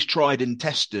gone with his tried and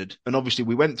tested. And obviously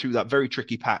we went through that very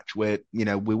tricky patch where,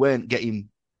 we weren't getting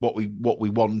what we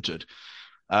wanted.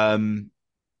 And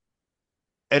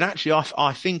actually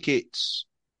I think it's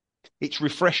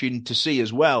refreshing to see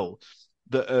as well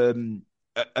that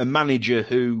a manager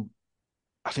who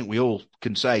I think we all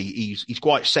can say he's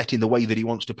quite set in the way that he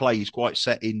wants to play. He's quite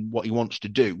set in what he wants to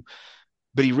do.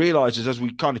 But he realises, as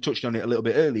we kind of touched on it a little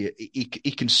bit earlier, he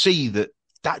can see that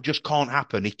just can't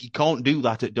happen. He can't do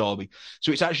that at Derby.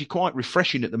 So it's actually quite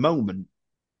refreshing at the moment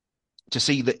to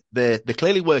see that they're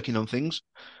clearly working on things.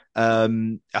 I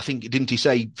think, didn't he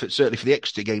say, certainly for the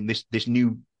Exeter game, this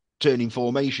new turning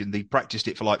formation, they practiced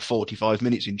it for like 45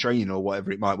 minutes in training or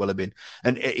whatever it might well have been.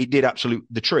 And it did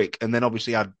the trick. And then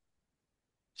obviously had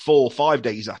 4 or 5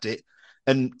 days at it.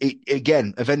 And it,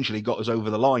 again, eventually got us over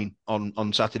the line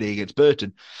on Saturday against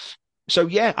Burton. So,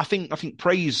 yeah, I think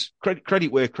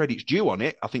credit where credit's due on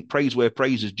it. I think praise where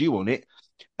praise is due on it.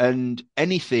 And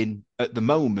anything at the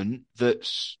moment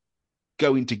that's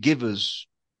going to give us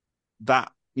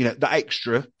that, that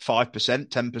extra 5%,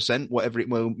 10%, whatever it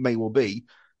may well be,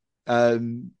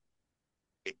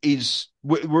 is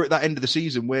we're at that end of the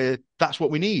season where that's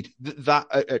what we need.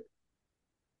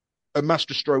 A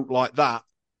master stroke like that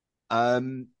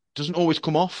doesn't always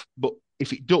come off, but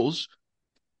if it does,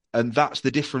 and that's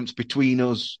the difference between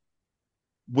us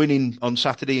winning on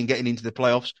Saturday and getting into the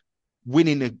playoffs,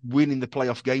 winning the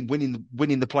playoff game,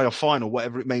 winning the playoff final,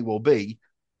 whatever it may well be.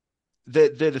 They're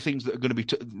the things that are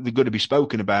going to be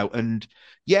spoken about. And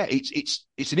yeah, it's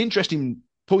an interesting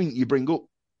point you bring up,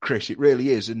 Chris. It really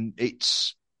is, and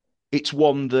it's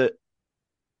one that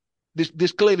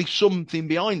there's clearly something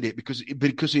behind it because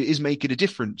it is making a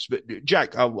difference. But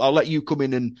Jack, I'll let you come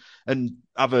in and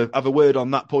have a word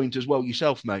on that point as well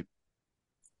yourself, mate.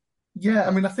 Yeah,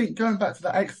 I mean, I think going back to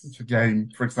that Exeter game,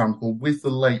 for example, with the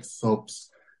late subs,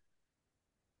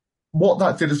 what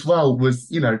that did as well was,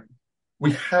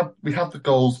 we had the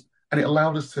goals and it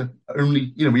allowed us to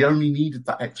we only needed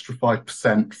that extra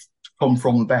 5% to come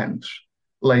from the bench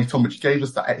late on, which gave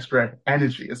us that extra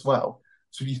energy as well.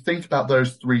 So if you think about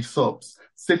those 3 subs,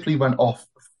 Sibley went off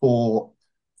for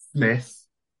Smith,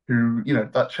 who,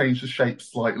 that changed the shape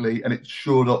slightly and it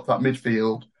shored up that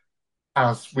midfield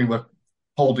as we were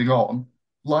holding on.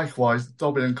 Likewise,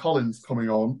 Dobbin and Collins coming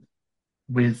on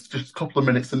with just a couple of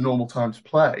minutes in normal time to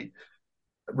play,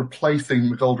 replacing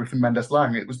McGoldrick and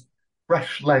Mendes-Lang. It was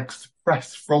fresh legs to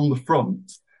press from the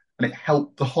front and it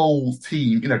helped the whole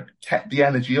team, kept the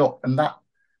energy up. And that,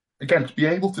 again, to be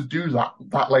able to do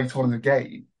that late on in the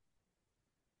game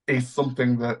is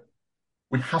something that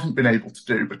we haven't been able to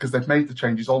do because they've made the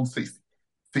changes on 60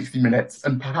 minutes,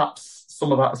 and perhaps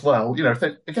some of that as well. If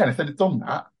they'd have done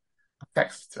that at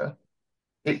Exeter,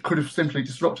 it could have simply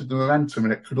disrupted the momentum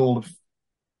and it could all have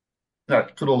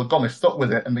gone. They stuck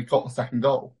with it and they got the second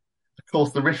goal. Of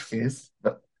course, the risk is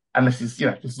that, and this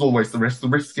is always the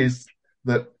risk is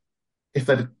that if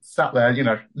they'd sat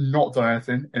there, not done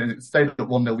anything, and it stayed at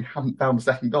 1-0, we hadn't found the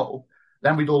second goal,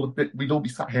 then we'd all be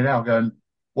sat here now going,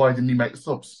 why didn't he make the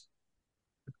subs?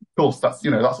 Of course, that's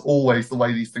always the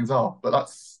way these things are, but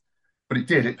it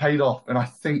did, it paid off. And I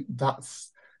think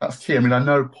that's key. I mean, I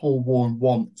know Paul Warren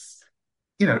wants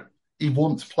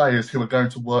players who are going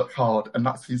to work hard, and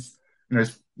that's his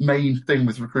main thing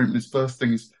with recruitment. His first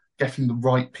thing is getting the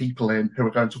right people in who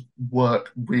are going to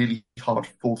work really hard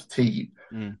for the team.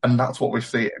 And that's what we're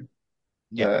seeing.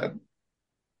 Yeah.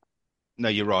 No,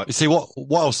 you're right. You see, what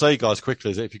I'll say, guys,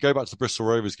 quickly is that if you go back to the Bristol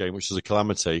Rovers game, which was a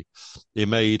calamity, he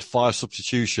made 5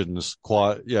 substitutions.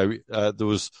 There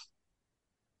was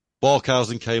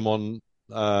Barkhausen came on,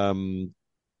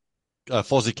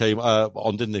 Fozzie came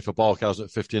on, didn't he, for Barkhausen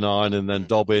at 59, and then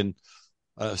Dobbin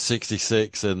at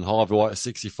 66, and Harvey White at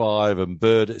 65, and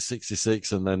Bird at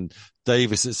 66, and then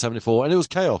Davis at 74, and it was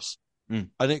chaos. And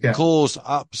it caused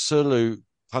absolute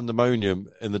pandemonium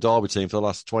in the Derby team for the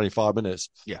last 25 minutes.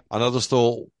 Yeah. And I just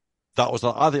thought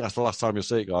I think that's the last time you'll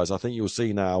see it, guys. I think you'll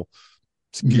see now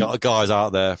guys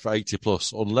out there for 80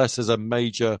 plus, unless there's a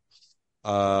major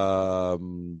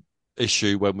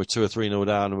issue when we're 2 or 3-0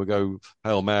 down and we go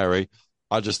Hail Mary.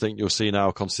 I just think you'll see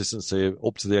now consistency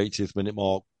up to the 80th minute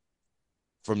mark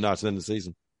from now to the end of the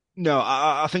season. No,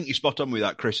 I think you're spot on with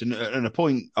that, Chris. And a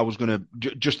point I was going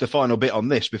to, just the final bit on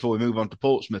this before we move on to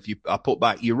Portsmouth, I put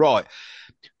back, you're right.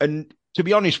 And to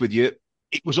be honest with you,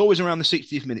 it was always around the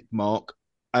 60th minute mark.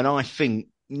 And I think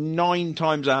 9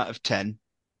 times out of 10,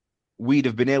 we'd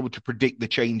have been able to predict the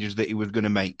changes that he was going to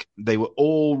make. They were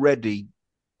already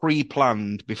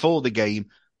pre-planned before the game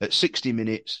at 60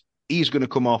 minutes. he's going to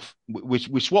come off.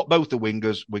 We swap both the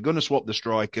wingers. We're going to swap the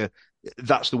striker.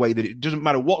 That's the way that it doesn't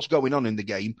matter what's going on in the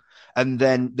game. And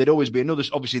then there'd always be another.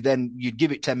 Obviously, then you'd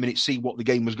give it 10 minutes, see what the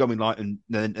game was going like, and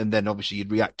then obviously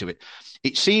you'd react to it.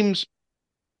 It seems,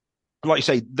 like you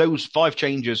say, those 5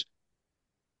 changes.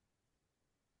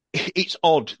 It's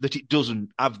odd that it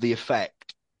doesn't have the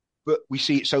effect, but we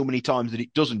see it so many times that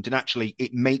it doesn't, and actually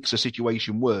it makes a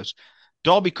situation worse.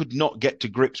 Derby could not get to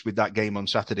grips with that game on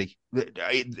Saturday.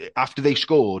 After they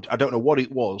scored, I don't know what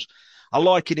it was. I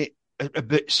liken it a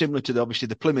bit similar to obviously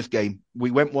the Plymouth game.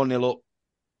 We went 1-0 up.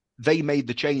 They made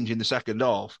the change in the second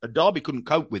half, and Derby couldn't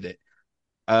cope with it.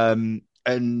 And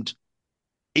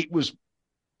it was,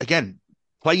 again,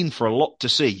 playing for a lot to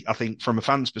see, I think, from a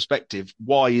fan's perspective.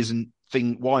 Why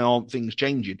aren't things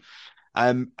changing?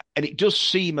 And it does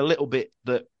seem a little bit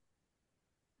that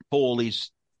Paul he's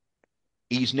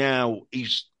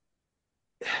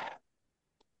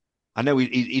I know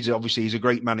he's obviously he's a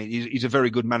great man. He's a very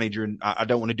good manager, and I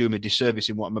don't want to do him a disservice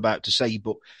in what I'm about to say,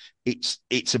 but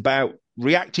it's about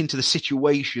reacting to the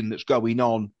situation that's going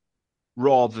on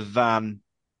rather than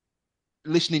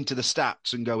listening to the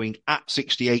stats and going, at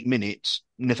 68 minutes,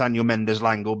 Nathaniel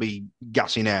Mendes-Lang will be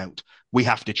gassing out. We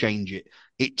have to change it.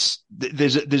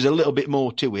 There's a little bit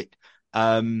more to it,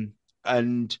 and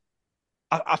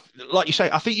I like you say,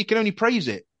 I think you can only praise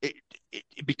it,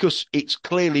 because it's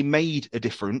clearly made a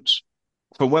difference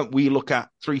from when we look at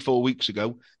 3-4 weeks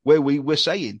ago, where we were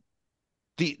saying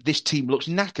this team looks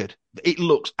knackered. It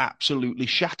looks absolutely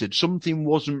shattered. Something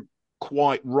wasn't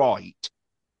quite right.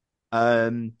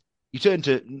 You turn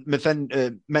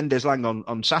to Mendes-Lang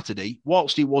on Saturday,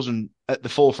 whilst he wasn't at the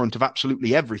forefront of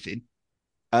absolutely everything,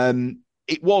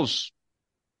 it was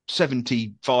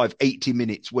 75, 80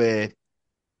 minutes where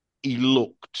he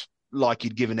looked like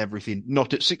he'd given everything,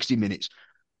 not at 60 minutes.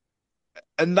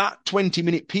 And that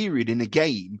 20-minute period in a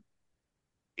game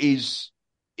is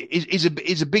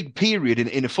a big period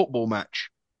in a football match.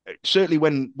 Certainly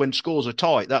when scores are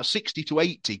tight, that 60 to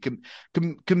 80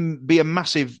 can be a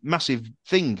massive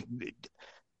thing.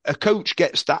 A coach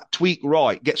gets that tweak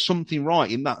right, gets something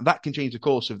right in that can change the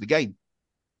course of the game.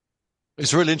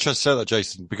 It's really interesting to say that,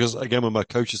 Jason, because again, with my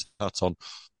coach's hat on,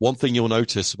 one thing you'll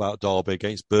notice about Derby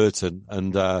against Burton,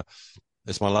 and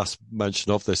it's my last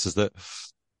mention of this, is that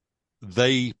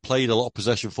they played a lot of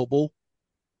possession football.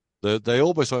 They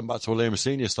almost went back to a Liam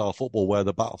Senior style football where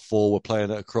the back four were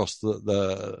playing it across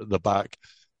the back.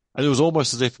 And it was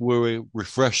almost as if we were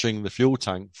refreshing the fuel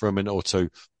tank for a minute or two,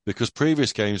 because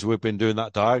previous games we've been doing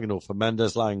that diagonal for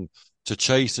Mendes-Lang to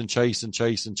chase and chase and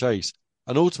chase and chase.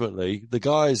 And ultimately, the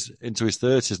guy's into his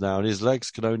 30s now and his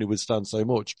legs can only withstand so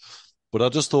much. But I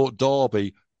just thought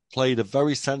Derby played a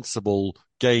very sensible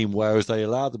game, whereas they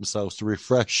allowed themselves to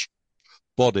refresh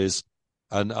bodies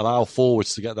and allow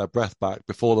forwards to get their breath back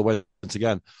before they went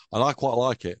again. And I quite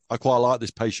like it. I quite like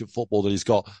this patient football that he's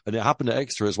got. And it happened at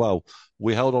Exeter as well.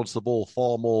 We held on to the ball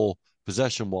far more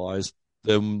possession-wise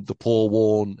than the Paul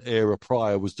Warne era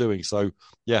prior was doing. So,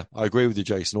 yeah, I agree with you,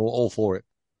 Jason. All for it.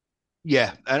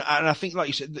 Yeah, and I think, like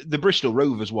you said, the Bristol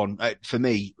Rovers one, for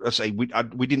me, I say we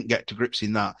didn't get to grips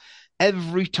in that.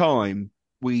 Every time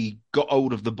we got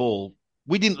hold of the ball,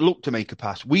 we didn't look to make a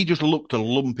pass. We just looked to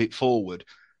lump it forward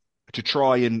to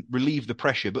try and relieve the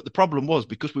pressure. But the problem was,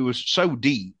 because we were so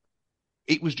deep,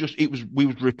 we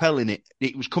were repelling it.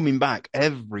 It was coming back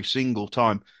every single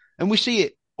time. And we see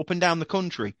it up and down the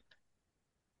country.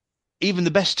 Even the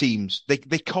best teams, they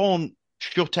can't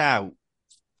shut out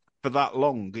for that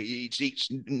long. It's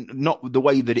not the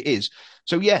way that it is.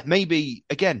 So yeah, maybe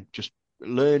again, just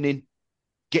learning,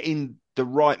 getting the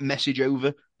right message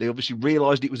over. They obviously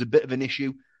realised it was a bit of an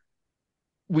issue.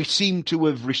 We seem to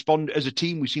have responded as a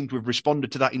team. We seem to have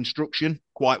responded to that instruction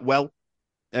quite well.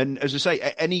 And as I say,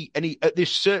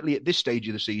 certainly at this stage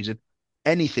of the season,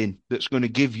 anything that's going to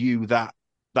give you that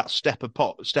step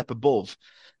above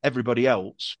everybody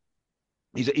else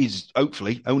is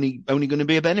hopefully only going to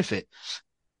be a benefit.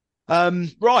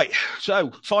 Right.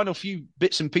 So, final few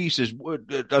bits and pieces.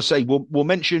 I say we'll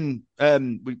mention.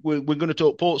 We're going to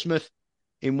talk Portsmouth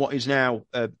in what is now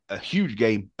a huge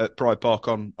game at Pride Park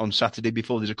on Saturday.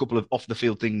 Before there's a couple of off the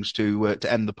field things to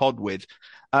end the pod with.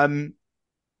 I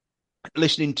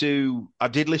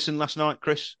did listen last night,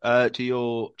 Chris, to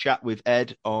your chat with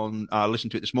Ed on. I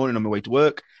listened to it this morning on my way to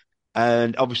work,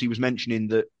 and obviously was mentioning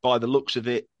that by the looks of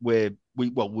it, we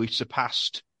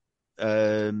surpassed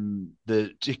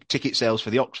the ticket sales for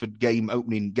the Oxford game,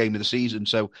 opening game of the season.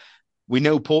 So we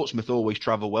know Portsmouth always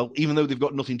travel well, even though they've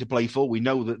got nothing to play for. We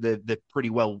know that they're pretty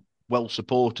well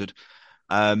supported.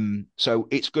 So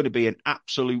it's going to be an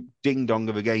absolute ding dong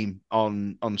of a game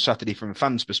on Saturday from a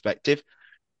fan's perspective.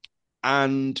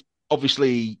 And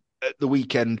obviously at the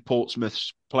weekend,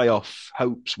 Portsmouth's playoff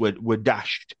hopes were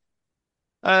dashed.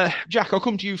 Jack, I'll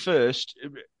come to you first.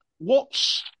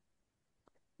 What's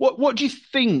what do you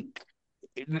think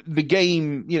the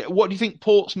game? What do you think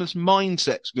Portsmouth's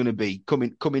mindset's going to be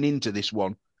coming into this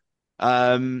one?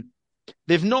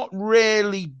 They've not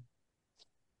really,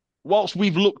 whilst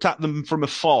we've looked at them from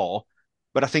afar,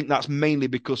 but I think that's mainly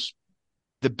because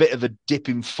the bit of a dip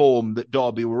in form that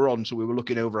Derby were on, so we were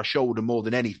looking over our shoulder more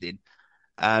than anything.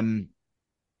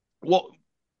 What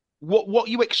are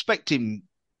you expecting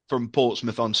from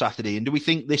Portsmouth on Saturday? And do we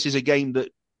think this is a game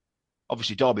that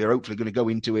obviously Derby are hopefully going to go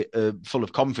into it full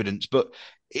of confidence, but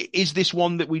is this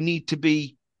one that we need to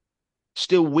be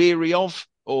still weary of,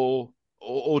 or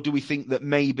do we think that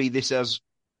maybe this has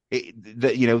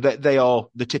that they are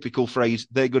the typical phrase,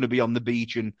 they're going to be on the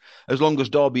beach, and as long as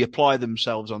Derby apply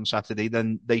themselves on Saturday,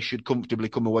 then they should comfortably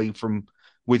come away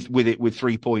with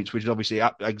 3 points, which is obviously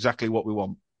exactly what we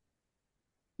want.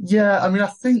 Yeah, I mean, I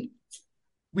think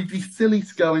we'd be silly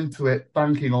to go into it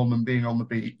banking on them being on the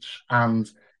beach and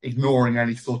ignoring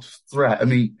any sort of threat. I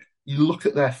mean, you look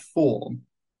at their form,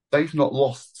 they've not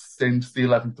lost since the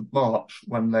 11th of March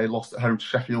when they lost at home to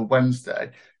Sheffield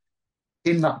Wednesday.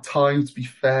 In that time, to be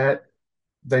fair,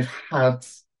 they've had,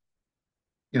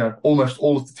 almost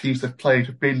all of the teams they've played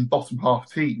have been bottom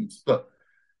half teams. But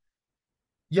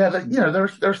yeah, they're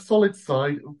a solid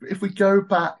side. If we go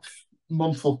back a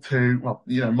month or two, well,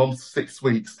 month, 6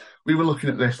 weeks, we were looking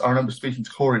at this. I remember speaking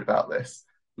to Corey about this.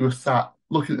 We were sat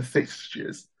looking at the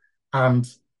fixtures, and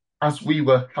as we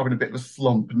were having a bit of a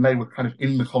slump and they were kind of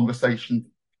in the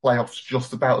conversation, playoffs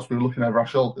just about, as we were looking over our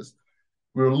shoulders,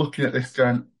 we were looking at this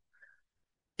going,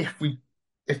 if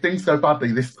things go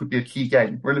badly, this could be a key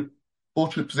game. We're in a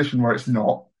fortunate position where it's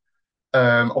not.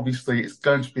 Obviously, it's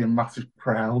going to be a massive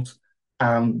crowd,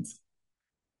 and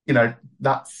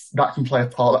that can play a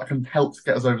part. That can help to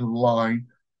get us over the line,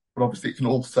 but obviously, it can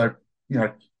also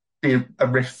be a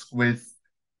risk with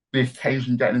the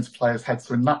occasion getting into players' heads.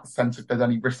 So in that sense, if there's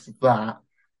any risk of that,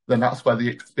 then that's where the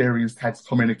experienced heads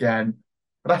come in again.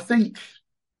 But I think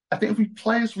if we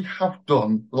play as we have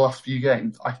done the last few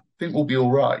games, I think we'll be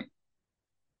all right.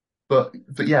 But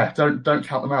yeah, don't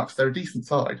count them out because they're a decent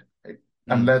side,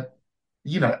 and they're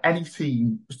any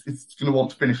team is going to want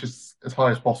to finish as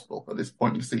high as possible at this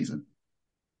point in the season.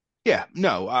 Yeah,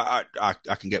 no, I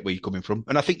can get where you're coming from,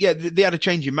 and I think they had a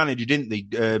change in manager, didn't they,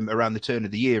 around the turn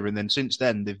of the year, and then since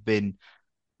then they've been,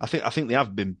 I think they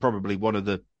have been probably one of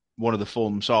the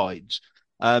form sides.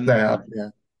 They are, yeah.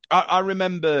 I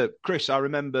remember, Chris,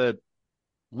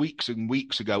 weeks and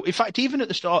weeks ago, in fact, even at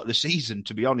the start of the season,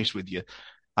 to be honest with you,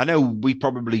 I know we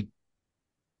probably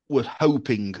were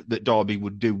hoping that Derby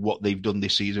would do what they've done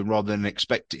this season rather than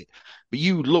expect it. But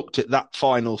you looked at that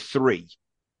final three,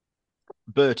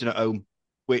 Burton at home,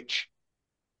 which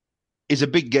is a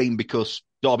big game because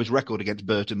Derby's record against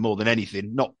Burton more than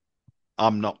anything.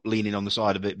 I'm not leaning on the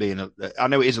side of it being I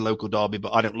know it is a local derby,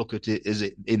 but I don't look at it as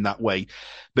it in that way.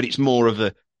 But it's more of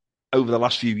over the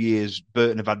last few years,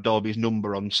 Burton have had Derby's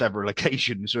number on several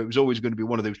occasions, so it was always going to be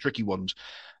one of those tricky ones.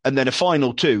 And then a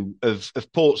final two of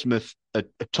Portsmouth, a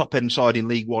top-end side in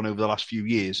League One over the last few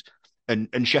years,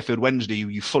 and Sheffield Wednesday, who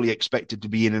you fully expected to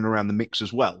be in and around the mix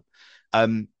as well.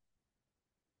 It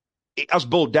has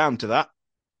boiled down to that.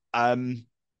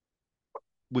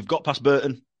 We've got past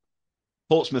Burton,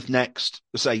 Portsmouth next.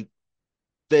 Say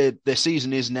their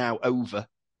season is now over,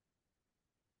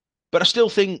 but I still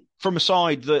think from a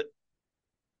side that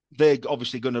they're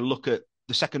obviously going to look at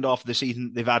the second half of the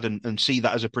season they've had and see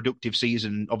that as a productive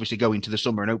season, obviously go into the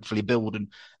summer and hopefully build and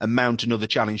mount another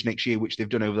challenge next year, which they've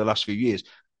done over the last few years.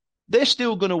 They're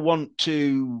still going to want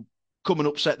to come and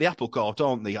upset the apple cart,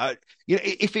 aren't they?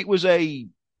 If it was a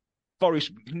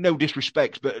Forest, no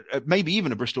disrespect, but maybe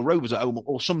even a Bristol Rovers at home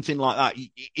or something like that,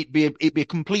 it'd be a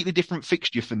completely different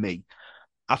fixture for me.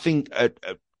 I think a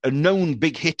known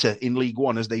big hitter in League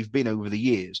One, as they've been over the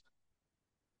years,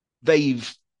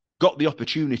 they've got the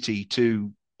opportunity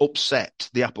to upset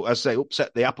the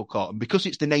apple cart, and because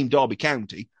it's the name Derby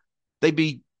County, they'd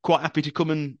be quite happy to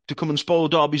come and spoil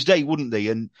Derby's day, wouldn't they?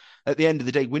 And at the end of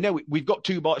the day, we know we've got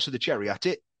two bites of the cherry at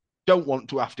it. Don't want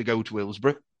to have to go to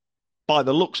Hillsborough. By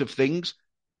the looks of things,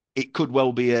 it could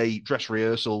well be a dress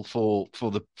rehearsal for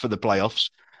the playoffs.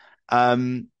 But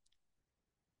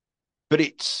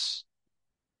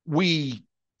we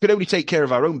could only take care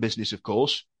of our own business, of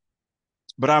course.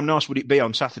 But how nice would it be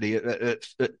on Saturday at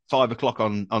 5 o'clock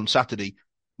on Saturday?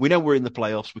 We know we're in the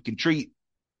playoffs. We can treat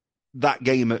that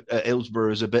game at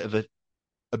Hillsborough as a bit of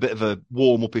a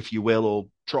warm up, if you will, or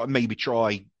try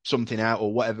something out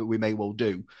or whatever we may well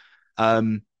do.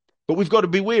 But we've got to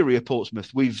be wary of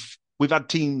Portsmouth. We've we've had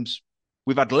teams,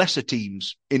 we've had lesser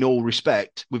teams in all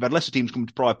respect. We've had lesser teams come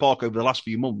to Pride Park over the last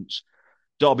few months.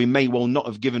 Derby may well not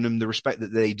have given them the respect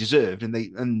that they deserved,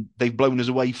 and they've blown us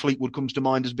away. Fleetwood comes to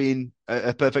mind as being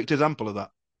a perfect example of that.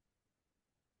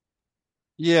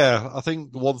 Yeah, I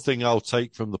think one thing I'll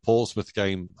take from the Portsmouth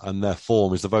game and their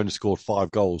form is they've only scored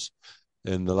 5 goals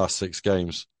in the last 6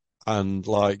 games. And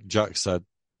like Jack said,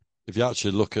 if you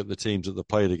actually look at the teams that they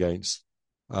played against,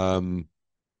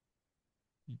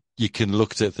 you can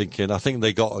look at it thinking, I think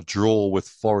they got a draw with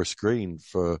Forest Green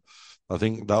I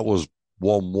think that was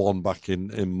 1-1 back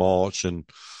in March, and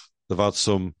they've had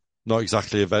some not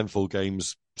exactly eventful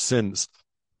games since.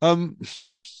 I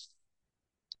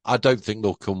don't think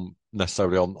they'll come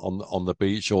necessarily on the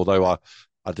beach, although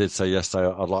I did say yesterday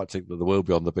I'd like to think that they will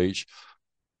be on the beach.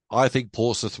 I think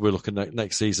Portsmouth we're looking at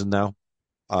next season now.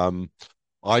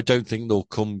 I don't think they'll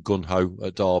come gun-ho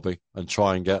at Derby and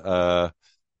try and get a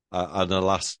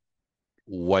last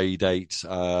way date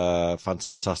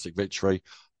fantastic victory,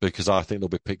 because I think they'll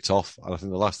be picked off. And I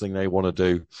think the last thing they want to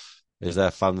do is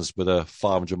their fans with a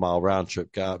 500-mile round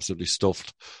trip get absolutely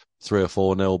stuffed 3 or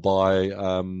 4-0 by,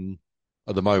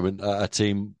 at the moment, a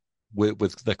team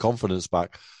with their confidence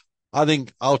back. I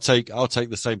think I'll take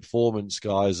the same performance,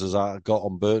 guys, as I got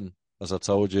on Burton. As I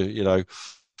told you, you know,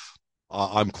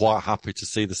 I'm quite happy to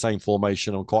see the same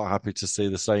formation. I'm quite happy to see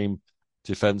the same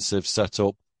defensive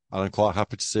setup, and I'm quite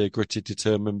happy to see a gritty,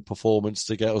 determined performance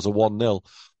to get us a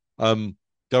 1-0.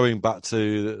 Going back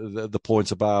to the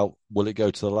point about will it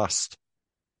go to the last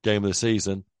game of the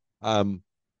season,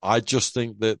 I just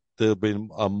think that there'll be.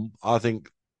 I think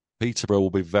Peterborough will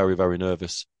be very, very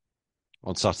nervous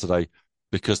on Saturday,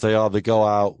 because they either go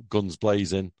out guns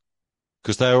blazing,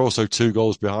 because they're also 2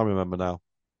 goals behind, remember now.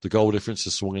 The goal difference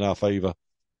has swung in our favour.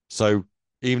 So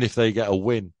even if they get a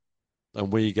win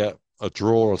and we get a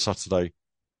draw on Saturday,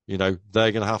 you know,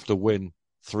 they're going to have to win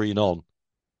 3-0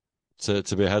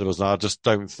 to be ahead of us. And I just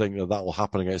don't think that will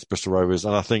happen against Bristol Rovers.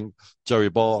 And I think Joey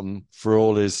Barton, for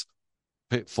all his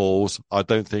pitfalls, I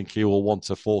don't think he will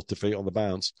want a 4th defeat on the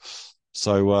bounce.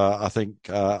 So I think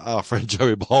our friend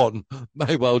Joey Barton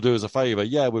may well do us a favour.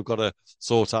 Yeah, we've got to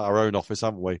sort out our own office,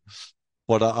 haven't we?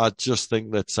 But I just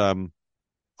think that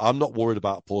I'm not worried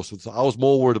about Portsmouth. I was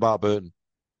more worried about Burton,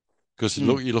 because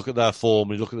you look at their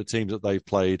form, you look at the teams that they've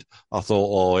played. I thought,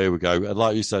 oh, here we go. And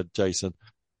like you said, Jason,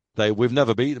 we've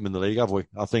never beat them in the league, have we?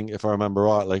 I think, if I remember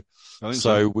rightly.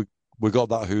 So we got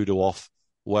that hoodoo off.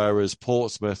 Whereas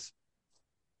Portsmouth,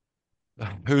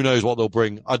 who knows what they'll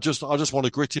bring? I just want a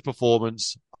gritty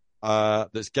performance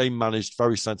that's game managed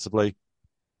very sensibly.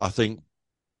 I think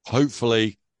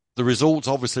hopefully the result,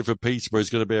 obviously, for Peterborough is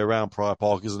going to be around Pride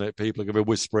Park, isn't it? People are going to be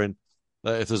whispering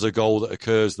that if there's a goal that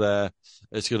occurs there,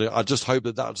 it's going to. I just hope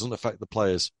that doesn't affect the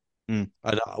players. And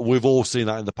we've all seen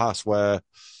that in the past where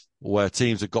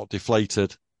teams have got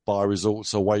deflated by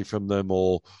results away from them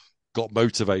or got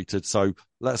motivated. So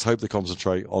let's hope they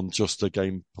concentrate on just a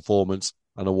game performance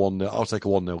and a 1-0. I'll take a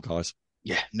 1-0, guys.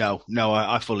 Yeah, no,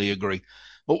 I fully agree.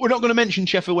 But we're not going to mention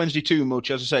Sheffield Wednesday too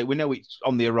much. As I say, we know it's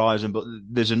on the horizon, but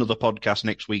there's another podcast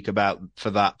next week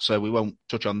for that, so we won't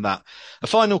touch on that. A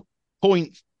final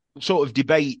point, sort of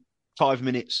debate, 5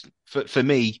 minutes for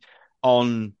me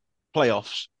on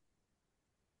playoffs.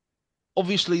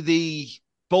 Obviously, the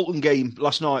Bolton game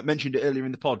last night, mentioned it earlier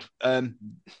in the pod.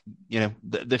 You know,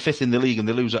 they're 5th in the league and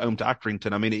they lose at home to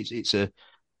Accrington. I mean,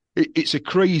 it's a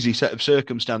crazy set of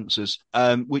circumstances,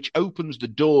 which opens the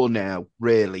door now,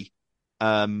 really,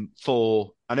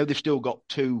 for, I know they've still got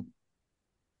 2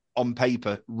 on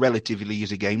paper relatively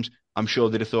easy games. I'm sure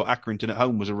they'd have thought Accrington at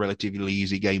home was a relatively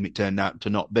easy game. It turned out to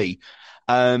not be.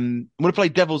 I'm going to play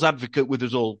devil's advocate with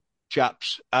us all,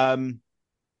 chaps. 2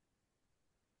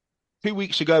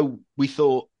 weeks ago, we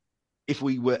thought if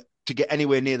we were to get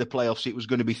anywhere near the playoffs, it was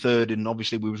going to be 3rd, and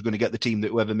obviously we was going to get the team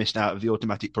that whoever missed out of the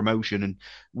automatic promotion, and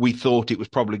we thought it was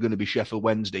probably going to be Sheffield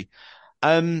Wednesday.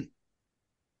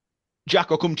 Jack,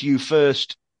 I'll come to you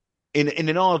first. In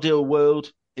an ideal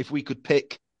world, if we could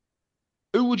pick,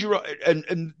 who would you?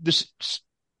 And this,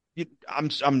 I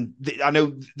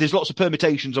know there's lots of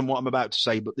permutations on what I'm about to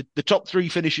say, but the top 3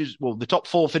 finishes, well, the top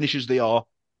 4 finishes, they are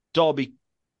Derby.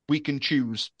 We can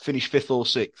choose finish 5th or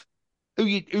 6th.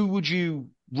 Who would you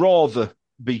rather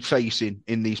be facing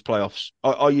in these playoffs?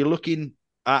 Are you looking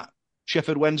at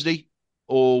Sheffield Wednesday,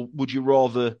 or would you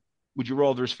rather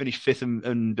us finish 5th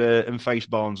and face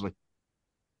Barnsley?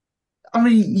 I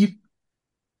mean,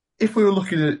 if we were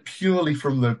looking at it purely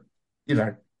from the, you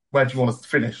know, where do you want us to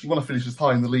finish? You want to finish as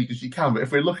high in the league as you can. But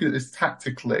if we're looking at this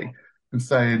tactically and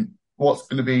saying what's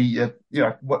going to be, you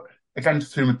know, what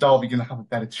against whom are Derby going to have a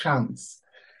better chance?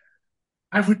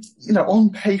 I would,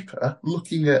 on paper,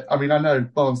 looking at, I mean, I know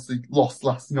Barnsley lost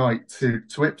last night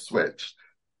to Ipswich,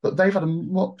 but they've had a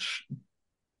much,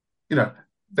 you know,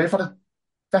 they've had a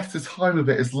better time of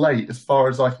it as late, as far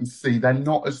as I can see. They're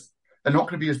not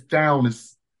going to be as down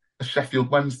as a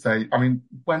Sheffield Wednesday. I mean,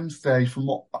 Wednesday, from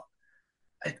what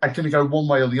I'm going to go one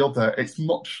way or the other. It's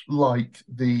much like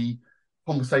the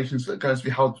conversations that are going to be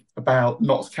held about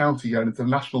Notts County going into the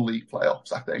National League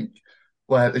playoffs, I think,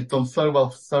 where they've done so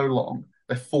well for so long,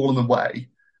 they've fallen away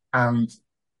and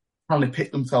finally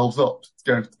pick themselves up to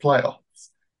go into the playoffs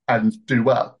and do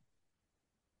well.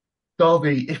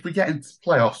 Derby, if we get into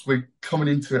playoffs, we're coming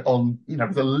into it on,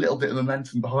 with a little bit of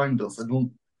momentum behind us.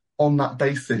 And on that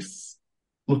basis,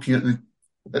 looking at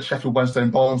Sheffield Wednesday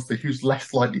and Barnsley, who's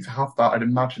less likely to have that? I'd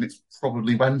imagine it's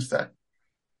probably Wednesday.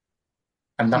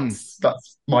 And that's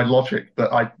my logic.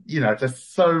 But there's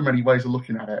so many ways of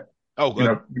looking at it.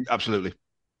 Oh, absolutely.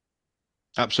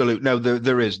 Absolutely. No,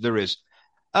 there is.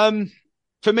 For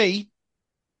me,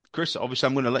 Chris, obviously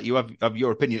I'm going to let you have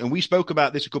your opinion. And we spoke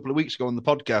about this a couple of weeks ago on the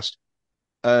podcast,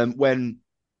 when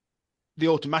the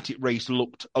automatic race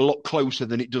looked a lot closer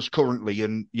than it does currently.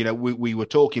 And, we were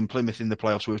talking Plymouth in the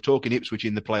playoffs. We were talking Ipswich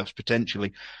in the playoffs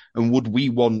potentially. And would we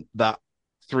want that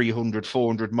 300,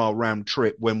 400 mile round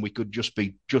trip when we could just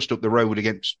be just up the road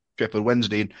against Sheffield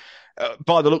Wednesday? And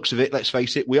by the looks of it, let's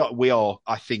face it, we are,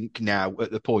 I think, now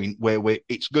at the point where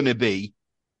it's going to be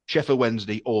Sheffield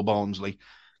Wednesday or Barnsley.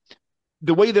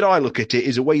 The way that I look at it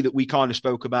is a way that we kind of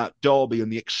spoke about Derby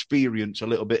and the experience a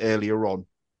little bit earlier on.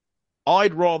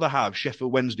 I'd rather have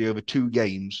Sheffield Wednesday over 2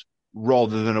 games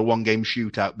rather than a 1-game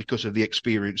shootout because of the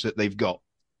experience that they've got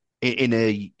in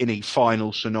a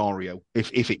final scenario,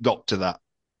 if it got to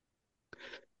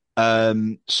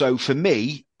that. So for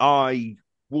me, I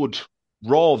would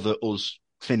rather us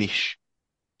finish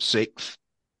 6th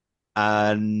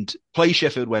and play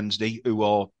Sheffield Wednesday, who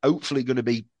are hopefully going to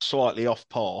be slightly off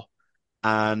par,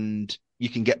 and you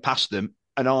can get past them.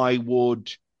 And I'm going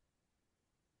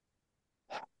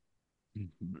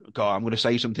to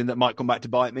say something that might come back to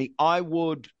bite me. I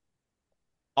would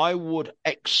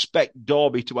expect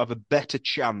Derby to have a better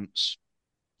chance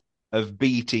of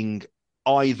beating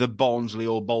either Barnsley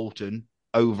or Bolton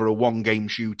over a 1-game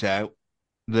shootout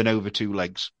than over 2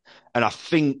 legs. And I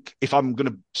think if I'm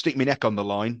going to stick my neck on the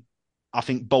line, I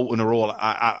think Bolton are all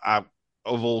out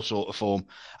of all sort of form.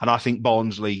 And I think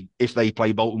Barnsley, if they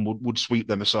play Bolton, would sweep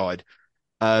them aside.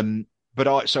 But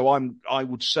I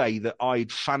would say that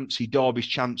I'd fancy Derby's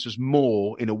chances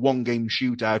more in a 1-game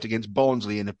shootout against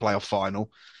Barnsley in a playoff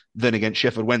final than against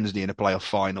Sheffield Wednesday in a playoff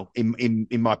final. In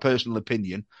my personal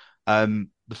opinion,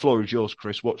 the floor is yours,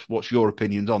 Chris. What's your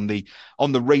opinions on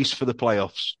the race for the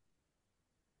playoffs?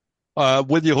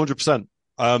 With you 100%.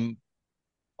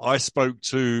 I spoke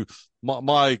to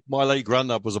my late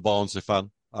granddad was a Barnsley fan.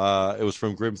 It was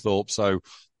from Grimthorpe, so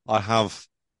I have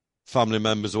family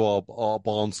members who are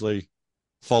Barnsley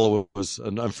followers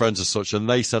and friends as such, and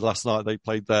they said last night they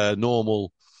played their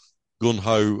normal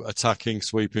gun-ho attacking,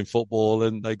 sweeping football,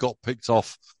 and they got picked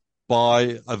off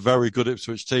by a very good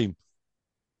Ipswich team.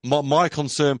 My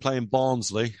concern playing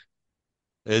Barnsley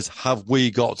is, have we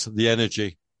got the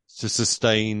energy to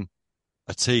sustain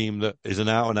a team that is an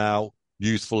out-and-out,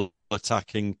 youthful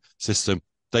attacking system?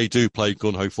 They do play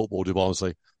gun-ho football to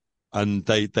Barnsley, and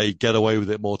they get away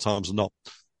with it more times than not.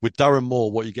 With Darren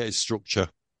Moore, what you get is structure.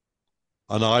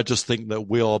 And I just think that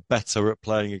we are better at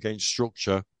playing against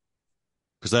structure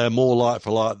because they're more like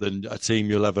for like than a team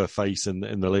you'll ever face in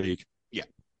the league. Yeah.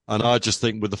 And I just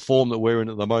think with the form that we're in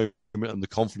at the moment and the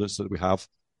confidence that we have,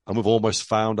 and we've almost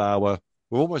found we're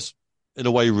almost in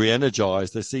a way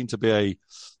re-energized. There seemed to be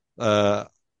a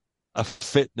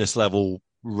fitness level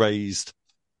raised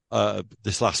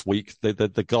this last week.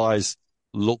 The guys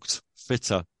looked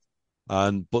fitter.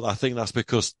 But I think that's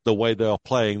because the way they are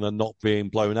playing, they're not being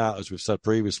blown out, as we've said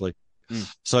previously.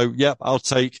 So, yeah, I'll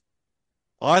take.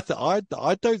 I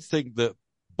don't think that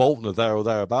Bolton are there or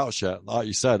thereabouts yet. Like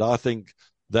you said, I think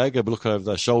they're going to be looking over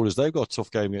their shoulders. They've got a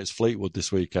tough game against Fleetwood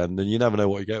this weekend, and you never know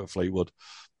what you get with Fleetwood.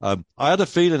 I had a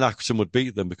feeling Accrington would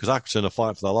beat them because Accrington are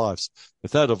fighting for their lives.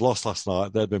 If they'd have lost last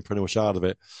night, they'd been pretty much out of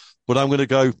it. But I'm going to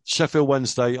go Sheffield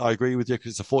Wednesday. I agree with you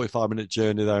because it's a 45-minute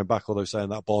journey there and back, although saying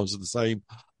that Barnes are the same.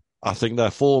 I think their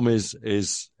form is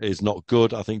not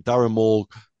good. I think Darren Moore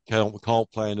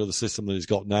can't play another system than he's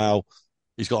got now.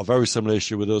 He's got a very similar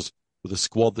issue with us, with a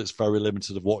squad that's very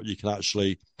limited of what you can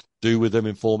actually do with them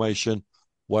in formation.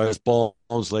 Whereas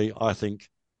Barnsley, I think,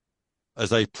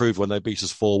 as they proved when they beat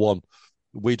us 4-1,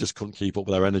 we just couldn't keep up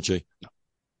with their energy.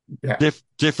 Yeah.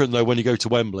 Different, though, when you go to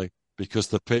Wembley, because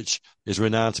the pitch is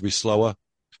renowned to be slower,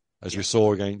 as we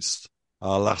saw against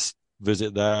our last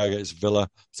visit there against Villa.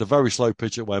 It's a very slow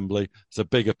pitch at Wembley. It's a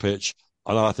bigger pitch,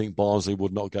 and I think Barnsley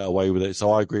would not get away with it.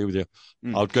 So I agree with you.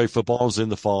 I'd go for Barnsley in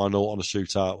the final on a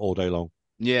shootout all day long.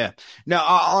 Yeah, no,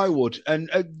 I would. And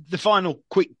the final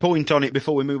quick point on it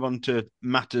before we move on to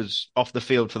matters off the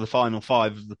field for the final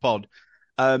five of the pod.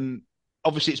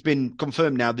 Obviously, it's been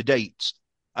confirmed now, the dates.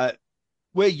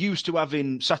 We're used to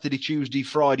having Saturday, Tuesday,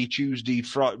 Friday, Tuesday,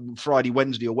 Friday,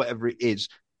 Wednesday, or whatever it is.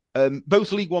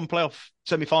 Both League One playoff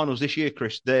semi-finals this year,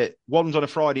 Chris, one's on a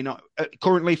Friday night.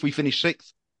 Currently, if we finish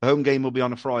sixth, the home game will be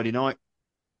on a Friday night.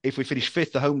 If we finish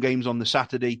fifth, the home game's on the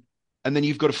Saturday. And then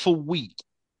you've got a full week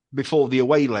before the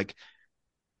away leg.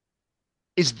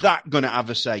 Is that going to have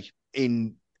a say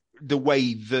in the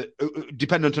way that,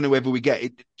 dependent on whoever we get,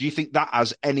 do you think that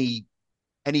has any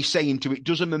say into it?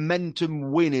 Does a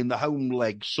momentum win in the home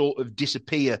leg sort of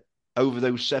disappear over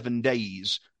those 7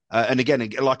 days? And again, a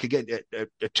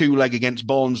 2-leg against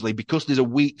Barnsley, because there's a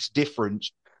week's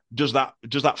difference, does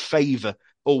that favour,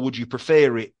 or would you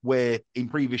prefer it where in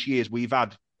previous years we've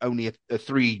had only a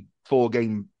 3-4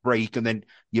 game break and then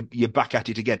you're back at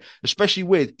it again?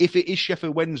 Especially if it is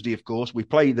Sheffield Wednesday, of course, we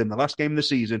play them the last game of the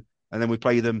season and then we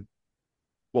play them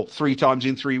 3 times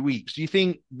in 3 weeks. Do you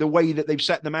think the way that they've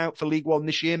set them out for League One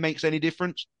this year makes any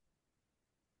difference?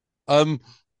 My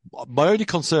only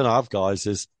concern I have, guys,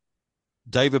 is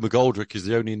David McGoldrick is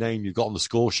the only name you've got on the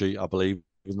score sheet, I believe,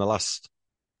 in the last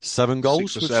 7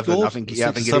 goals. 6 or 7, scored? I think it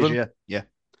is, yeah.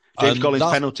 James Collins'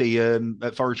 penalty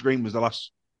at Forest Green was the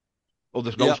last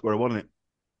other goal scorer, wasn't it?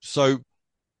 So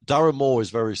Darren Moore is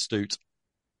very astute,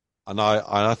 and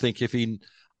I think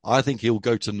he'll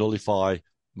go to nullify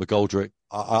McGoldrick.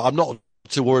 I'm not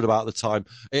too worried about the time.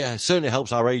 It certainly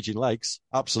helps our aging legs.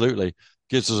 Absolutely.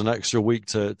 Gives us an extra week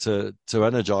to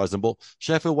energise them. But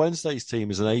Sheffield Wednesday's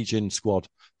team is an aging squad.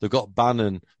 They've got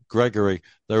Bannon, Gregory.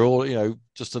 They're all,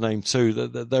 just to name 2,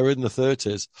 they're in the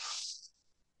 30s.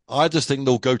 I just think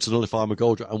they'll go to nullify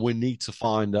McGoldrick, and we need to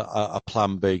find a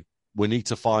plan B. We need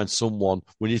to find someone.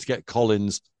 We need to get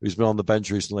Collins, who's been on the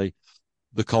bench recently,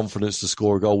 the confidence to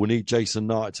score a goal. We need Jason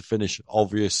Knight to finish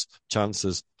obvious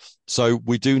chances. So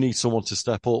we do need someone to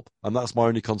step up, and that's my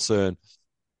only concern.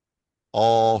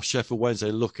 Are Sheffield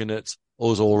Wednesday looking at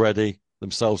us already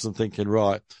themselves and thinking,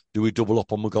 right, do we double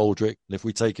up on McGoldrick? And if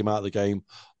we take him out of the game,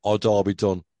 are Derby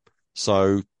done?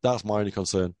 So that's my only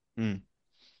concern.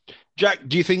 Jack,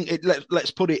 do you think,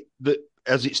 let's put it that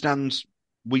as it stands,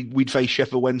 we'd face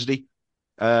Sheffield Wednesday.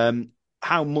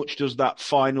 How much does that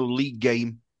final league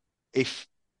game, if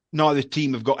neither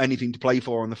team have got anything to play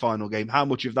for on the final game, how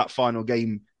much of that final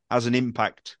game has an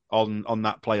impact on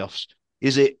that playoffs?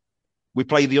 Is it we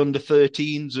play the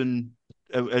under-13s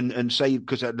and say,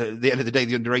 because at the end of the day,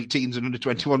 the under-18s and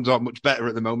under-21s aren't much better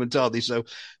at the moment, are they? So,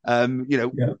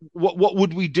 what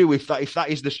would we do if that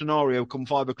is the scenario come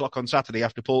 5 o'clock on Saturday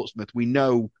after Portsmouth? We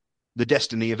know the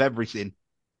destiny of everything.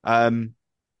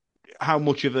 How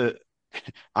much of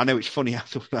I know it's funny how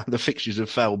the fixtures have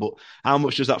fell, but how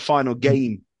much does that final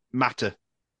game matter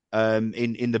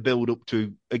in the build-up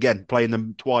to, again, playing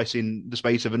them twice in the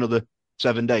space of another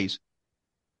 7 days?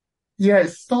 Yeah, it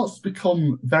starts to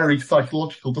become very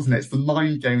psychological, doesn't it? It's the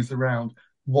mind games around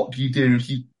what do you do if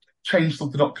you change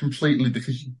something up completely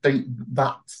because you think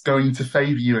that's going to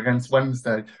favour you against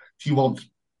Wednesday. Do you want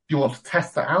to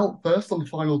test that out first on the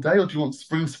final day, or do you want to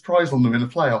spring a surprise on them in the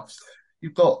playoffs?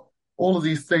 You've got all of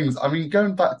these things. I mean,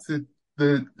 going back to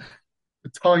the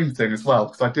time thing as well,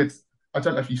 because I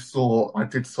don't know if you saw, I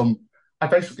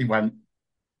basically went,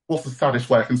 what's the saddest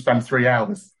way I can spend 3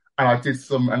 hours? And I did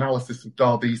some analysis of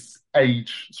Derby's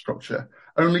age structure.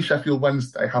 Only Sheffield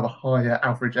Wednesday have a higher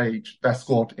average age, their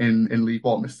squad in League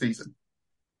One this season.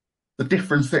 The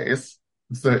difference is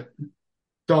that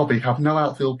Derby have no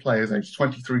outfield players aged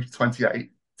 23 to 28,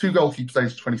 2 goalkeepers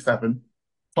aged 27,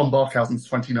 Tom Barkhausen's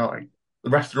 29. The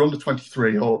rest are under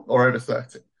 23 or over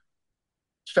 30.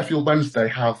 Sheffield Wednesday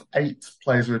have 8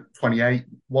 players who are 28,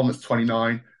 1 that's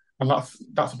 29, and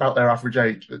that's about their average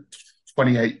age at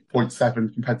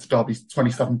 28.7 compared to Derby's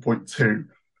 27.2.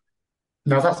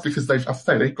 Now that's because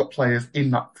they've got players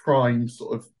in that prime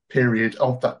sort of period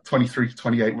of that 23 to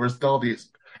 28, whereas Derby is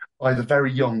either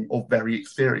very young or very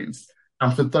experienced.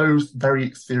 And for those very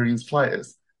experienced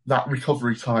players, that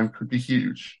recovery time could be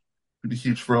huge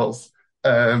for us.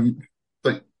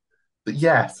 But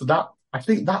yeah, so that, I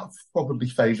think that probably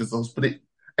favours us. But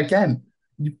again,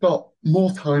 you've got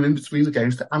more time in between the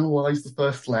games to analyse the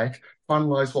first leg,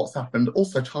 analyse what's happened,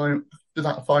 also time to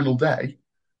that final day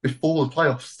before the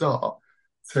playoffs start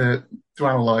to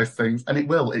analyse things. And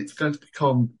it's going to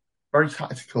become very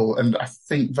tactical and I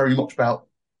think very much about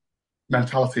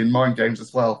mentality and mind games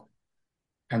as well,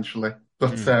 potentially.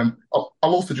 But I'll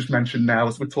also just mention now,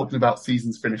 as we're talking about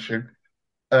seasons finishing,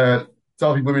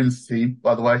 Derby women's team,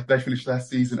 by the way, they finished their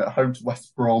season at home to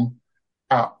West Brom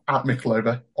at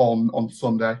Mickleover on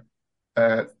Sunday.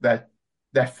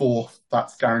 They're fourth.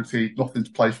 That's guaranteed. Nothing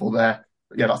to play for there.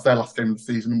 But yeah, that's their last game of the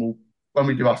season. And when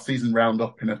we do our season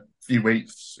roundup in a few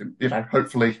weeks,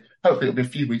 hopefully it'll be a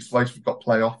few weeks later. We've got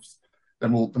playoffs.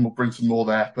 Then we'll bring some more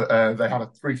there. But they had a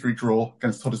 3-3 draw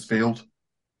against Huddersfield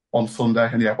on Sunday,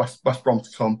 and yeah, West Brom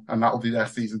to come, and that'll be their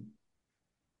season.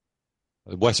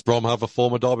 West Brom have a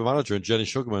former Derby manager in Jenny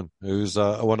Sugarman, who's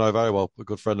I know very well, a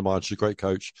good friend of mine. She's a great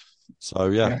coach. So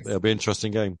yeah, It'll be an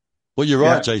interesting game. But you're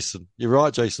right, Jason. You're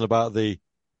right, Jason, about I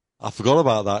forgot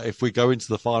about that. If we go into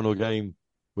the final game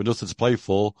with nothing to play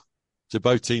for, do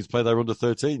both teams play their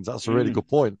under-13s? That's a really good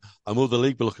point. And will the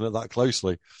league be looking at that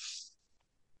closely?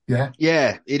 Yeah.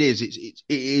 Yeah, it is.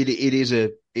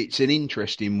 It's an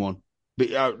interesting one.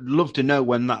 But I'd love to know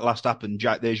when that last happened.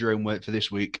 Jack, there's your own work for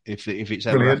this week, if it's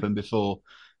ever happened before.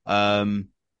 And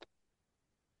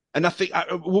I think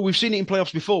we've seen it in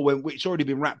playoffs before when it's already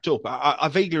been wrapped up. I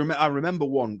vaguely remember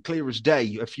one clear as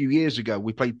day a few years ago.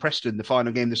 We played Preston the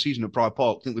final game of the season at Pride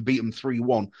Park. I think we beat them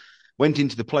 3-1. Went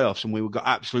into the playoffs and we got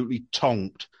absolutely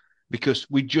tonked because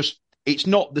it's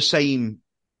not the same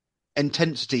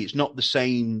intensity. It's not the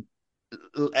same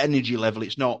energy level.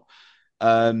 It's not.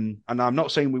 And I'm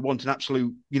not saying we want an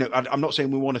absolute, I'm not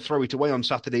saying we want to throw it away on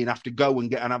Saturday and have to go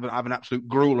and have an absolute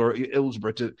grueler at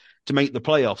Hillsborough to make the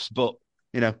playoffs. But,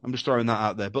 I'm just throwing that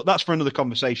out there. But that's for another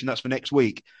conversation. That's for next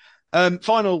week.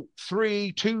 Final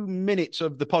 2 minutes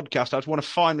of the podcast. I just want to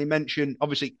finally mention,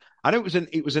 obviously, I know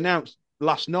it was announced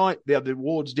last night. They had the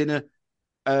awards dinner.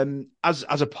 As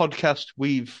a podcast,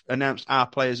 we've announced our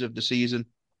players of the season.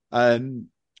 Absolute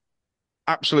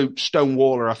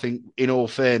stonewaller, I think, in all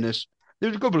fairness. There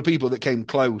was a couple of people that came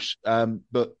close,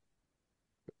 but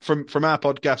from our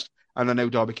podcast, and I know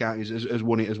Derby County has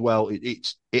won it as well,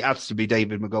 it has to be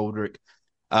David McGoldrick.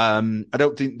 I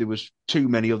don't think there was too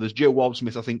many others. Joe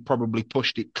Waldsmith, I think, probably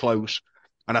pushed it close,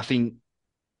 and I think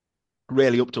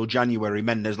really up till January,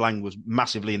 Mendes Lang was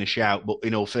massively in a shout, but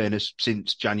in all fairness,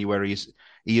 since January,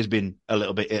 he has been a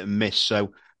little bit hit and miss.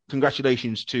 So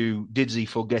congratulations to Didsy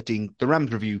for getting the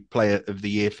Rams Review Player of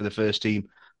the Year for the first team.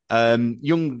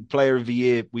 Young Player of the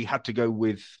Year, we had to go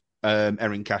with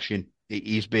Erin Cashin.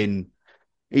 He's been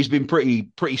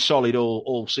pretty solid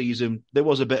all season. There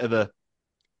was a bit of a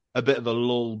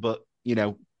lull, but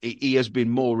he has been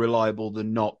more reliable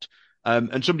than not.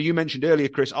 And somebody you mentioned earlier,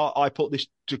 Chris, I put this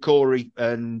to Corey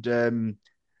and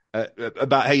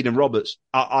about Hayden Roberts.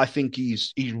 I think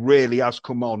he's really has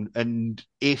come on, and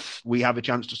if we have a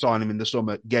chance to sign him in the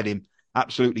summer, get him.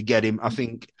 Absolutely get him. I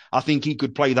think he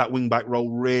could play that wing back role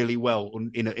really well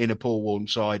in a Paul Warne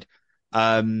side.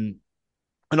 And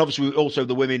obviously also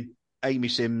the women, Amy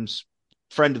Sims,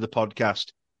 friend of the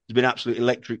podcast, has been absolutely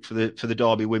electric for the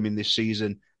Derby women this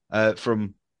season.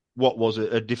 From what was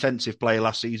a defensive player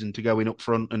last season to going up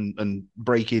front and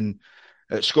breaking,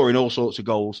 scoring all sorts of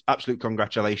goals. Absolute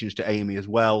congratulations to Amy as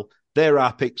well. There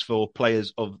are picks for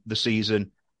players of the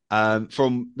season.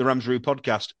 From the Rams Review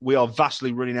podcast. We are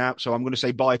vastly running out, so I'm going to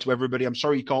say bye to everybody. I'm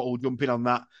sorry you can't all jump in on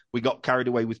that. We got carried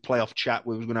away with playoff chat.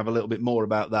 We were going to have a little bit more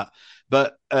about that.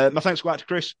 But my thanks go out to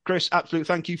Chris. Chris, absolute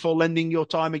thank you for lending your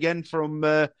time again from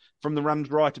the Rams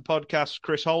Writer podcast.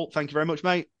 Chris Holt, thank you very much,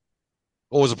 mate.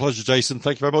 Always a pleasure, Jason.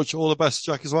 Thank you very much. All the best,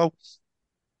 Jack, as well.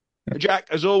 Jack,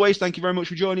 as always, thank you very much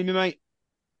for joining me, mate.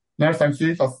 No, thank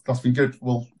you. That's been good.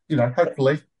 We'll,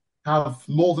 hopefully have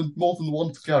more than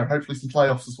one to go. Hopefully some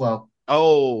playoffs as well.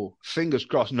 Oh, fingers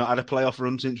crossed. Not had a playoff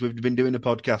run since we've been doing the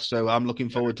podcast, so I'm looking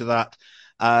forward to that.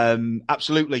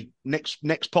 Absolutely.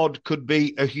 Next pod could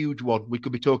be a huge one. We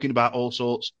could be talking about all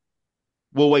sorts.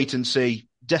 We'll wait and see.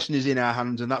 Destiny's in our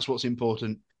hands, and that's what's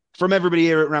important. From everybody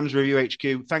here at Rams Review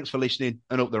HQ, thanks for listening,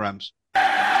 and up the Rams.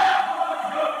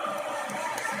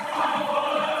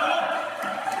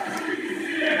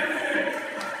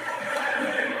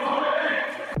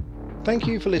 Thank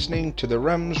you for listening to the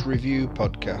Rams Review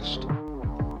podcast.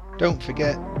 Don't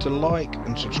forget to like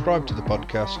and subscribe to the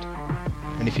podcast.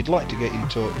 And if you'd like to get in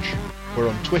touch, we're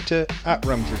on Twitter at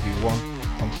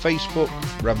RamsReview1, on Facebook,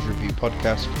 Rams Review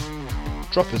Podcast.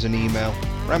 Drop us an email,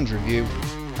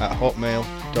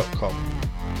 ramsreview@hotmail.com.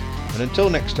 And until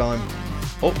next time,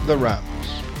 up the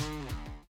Rams.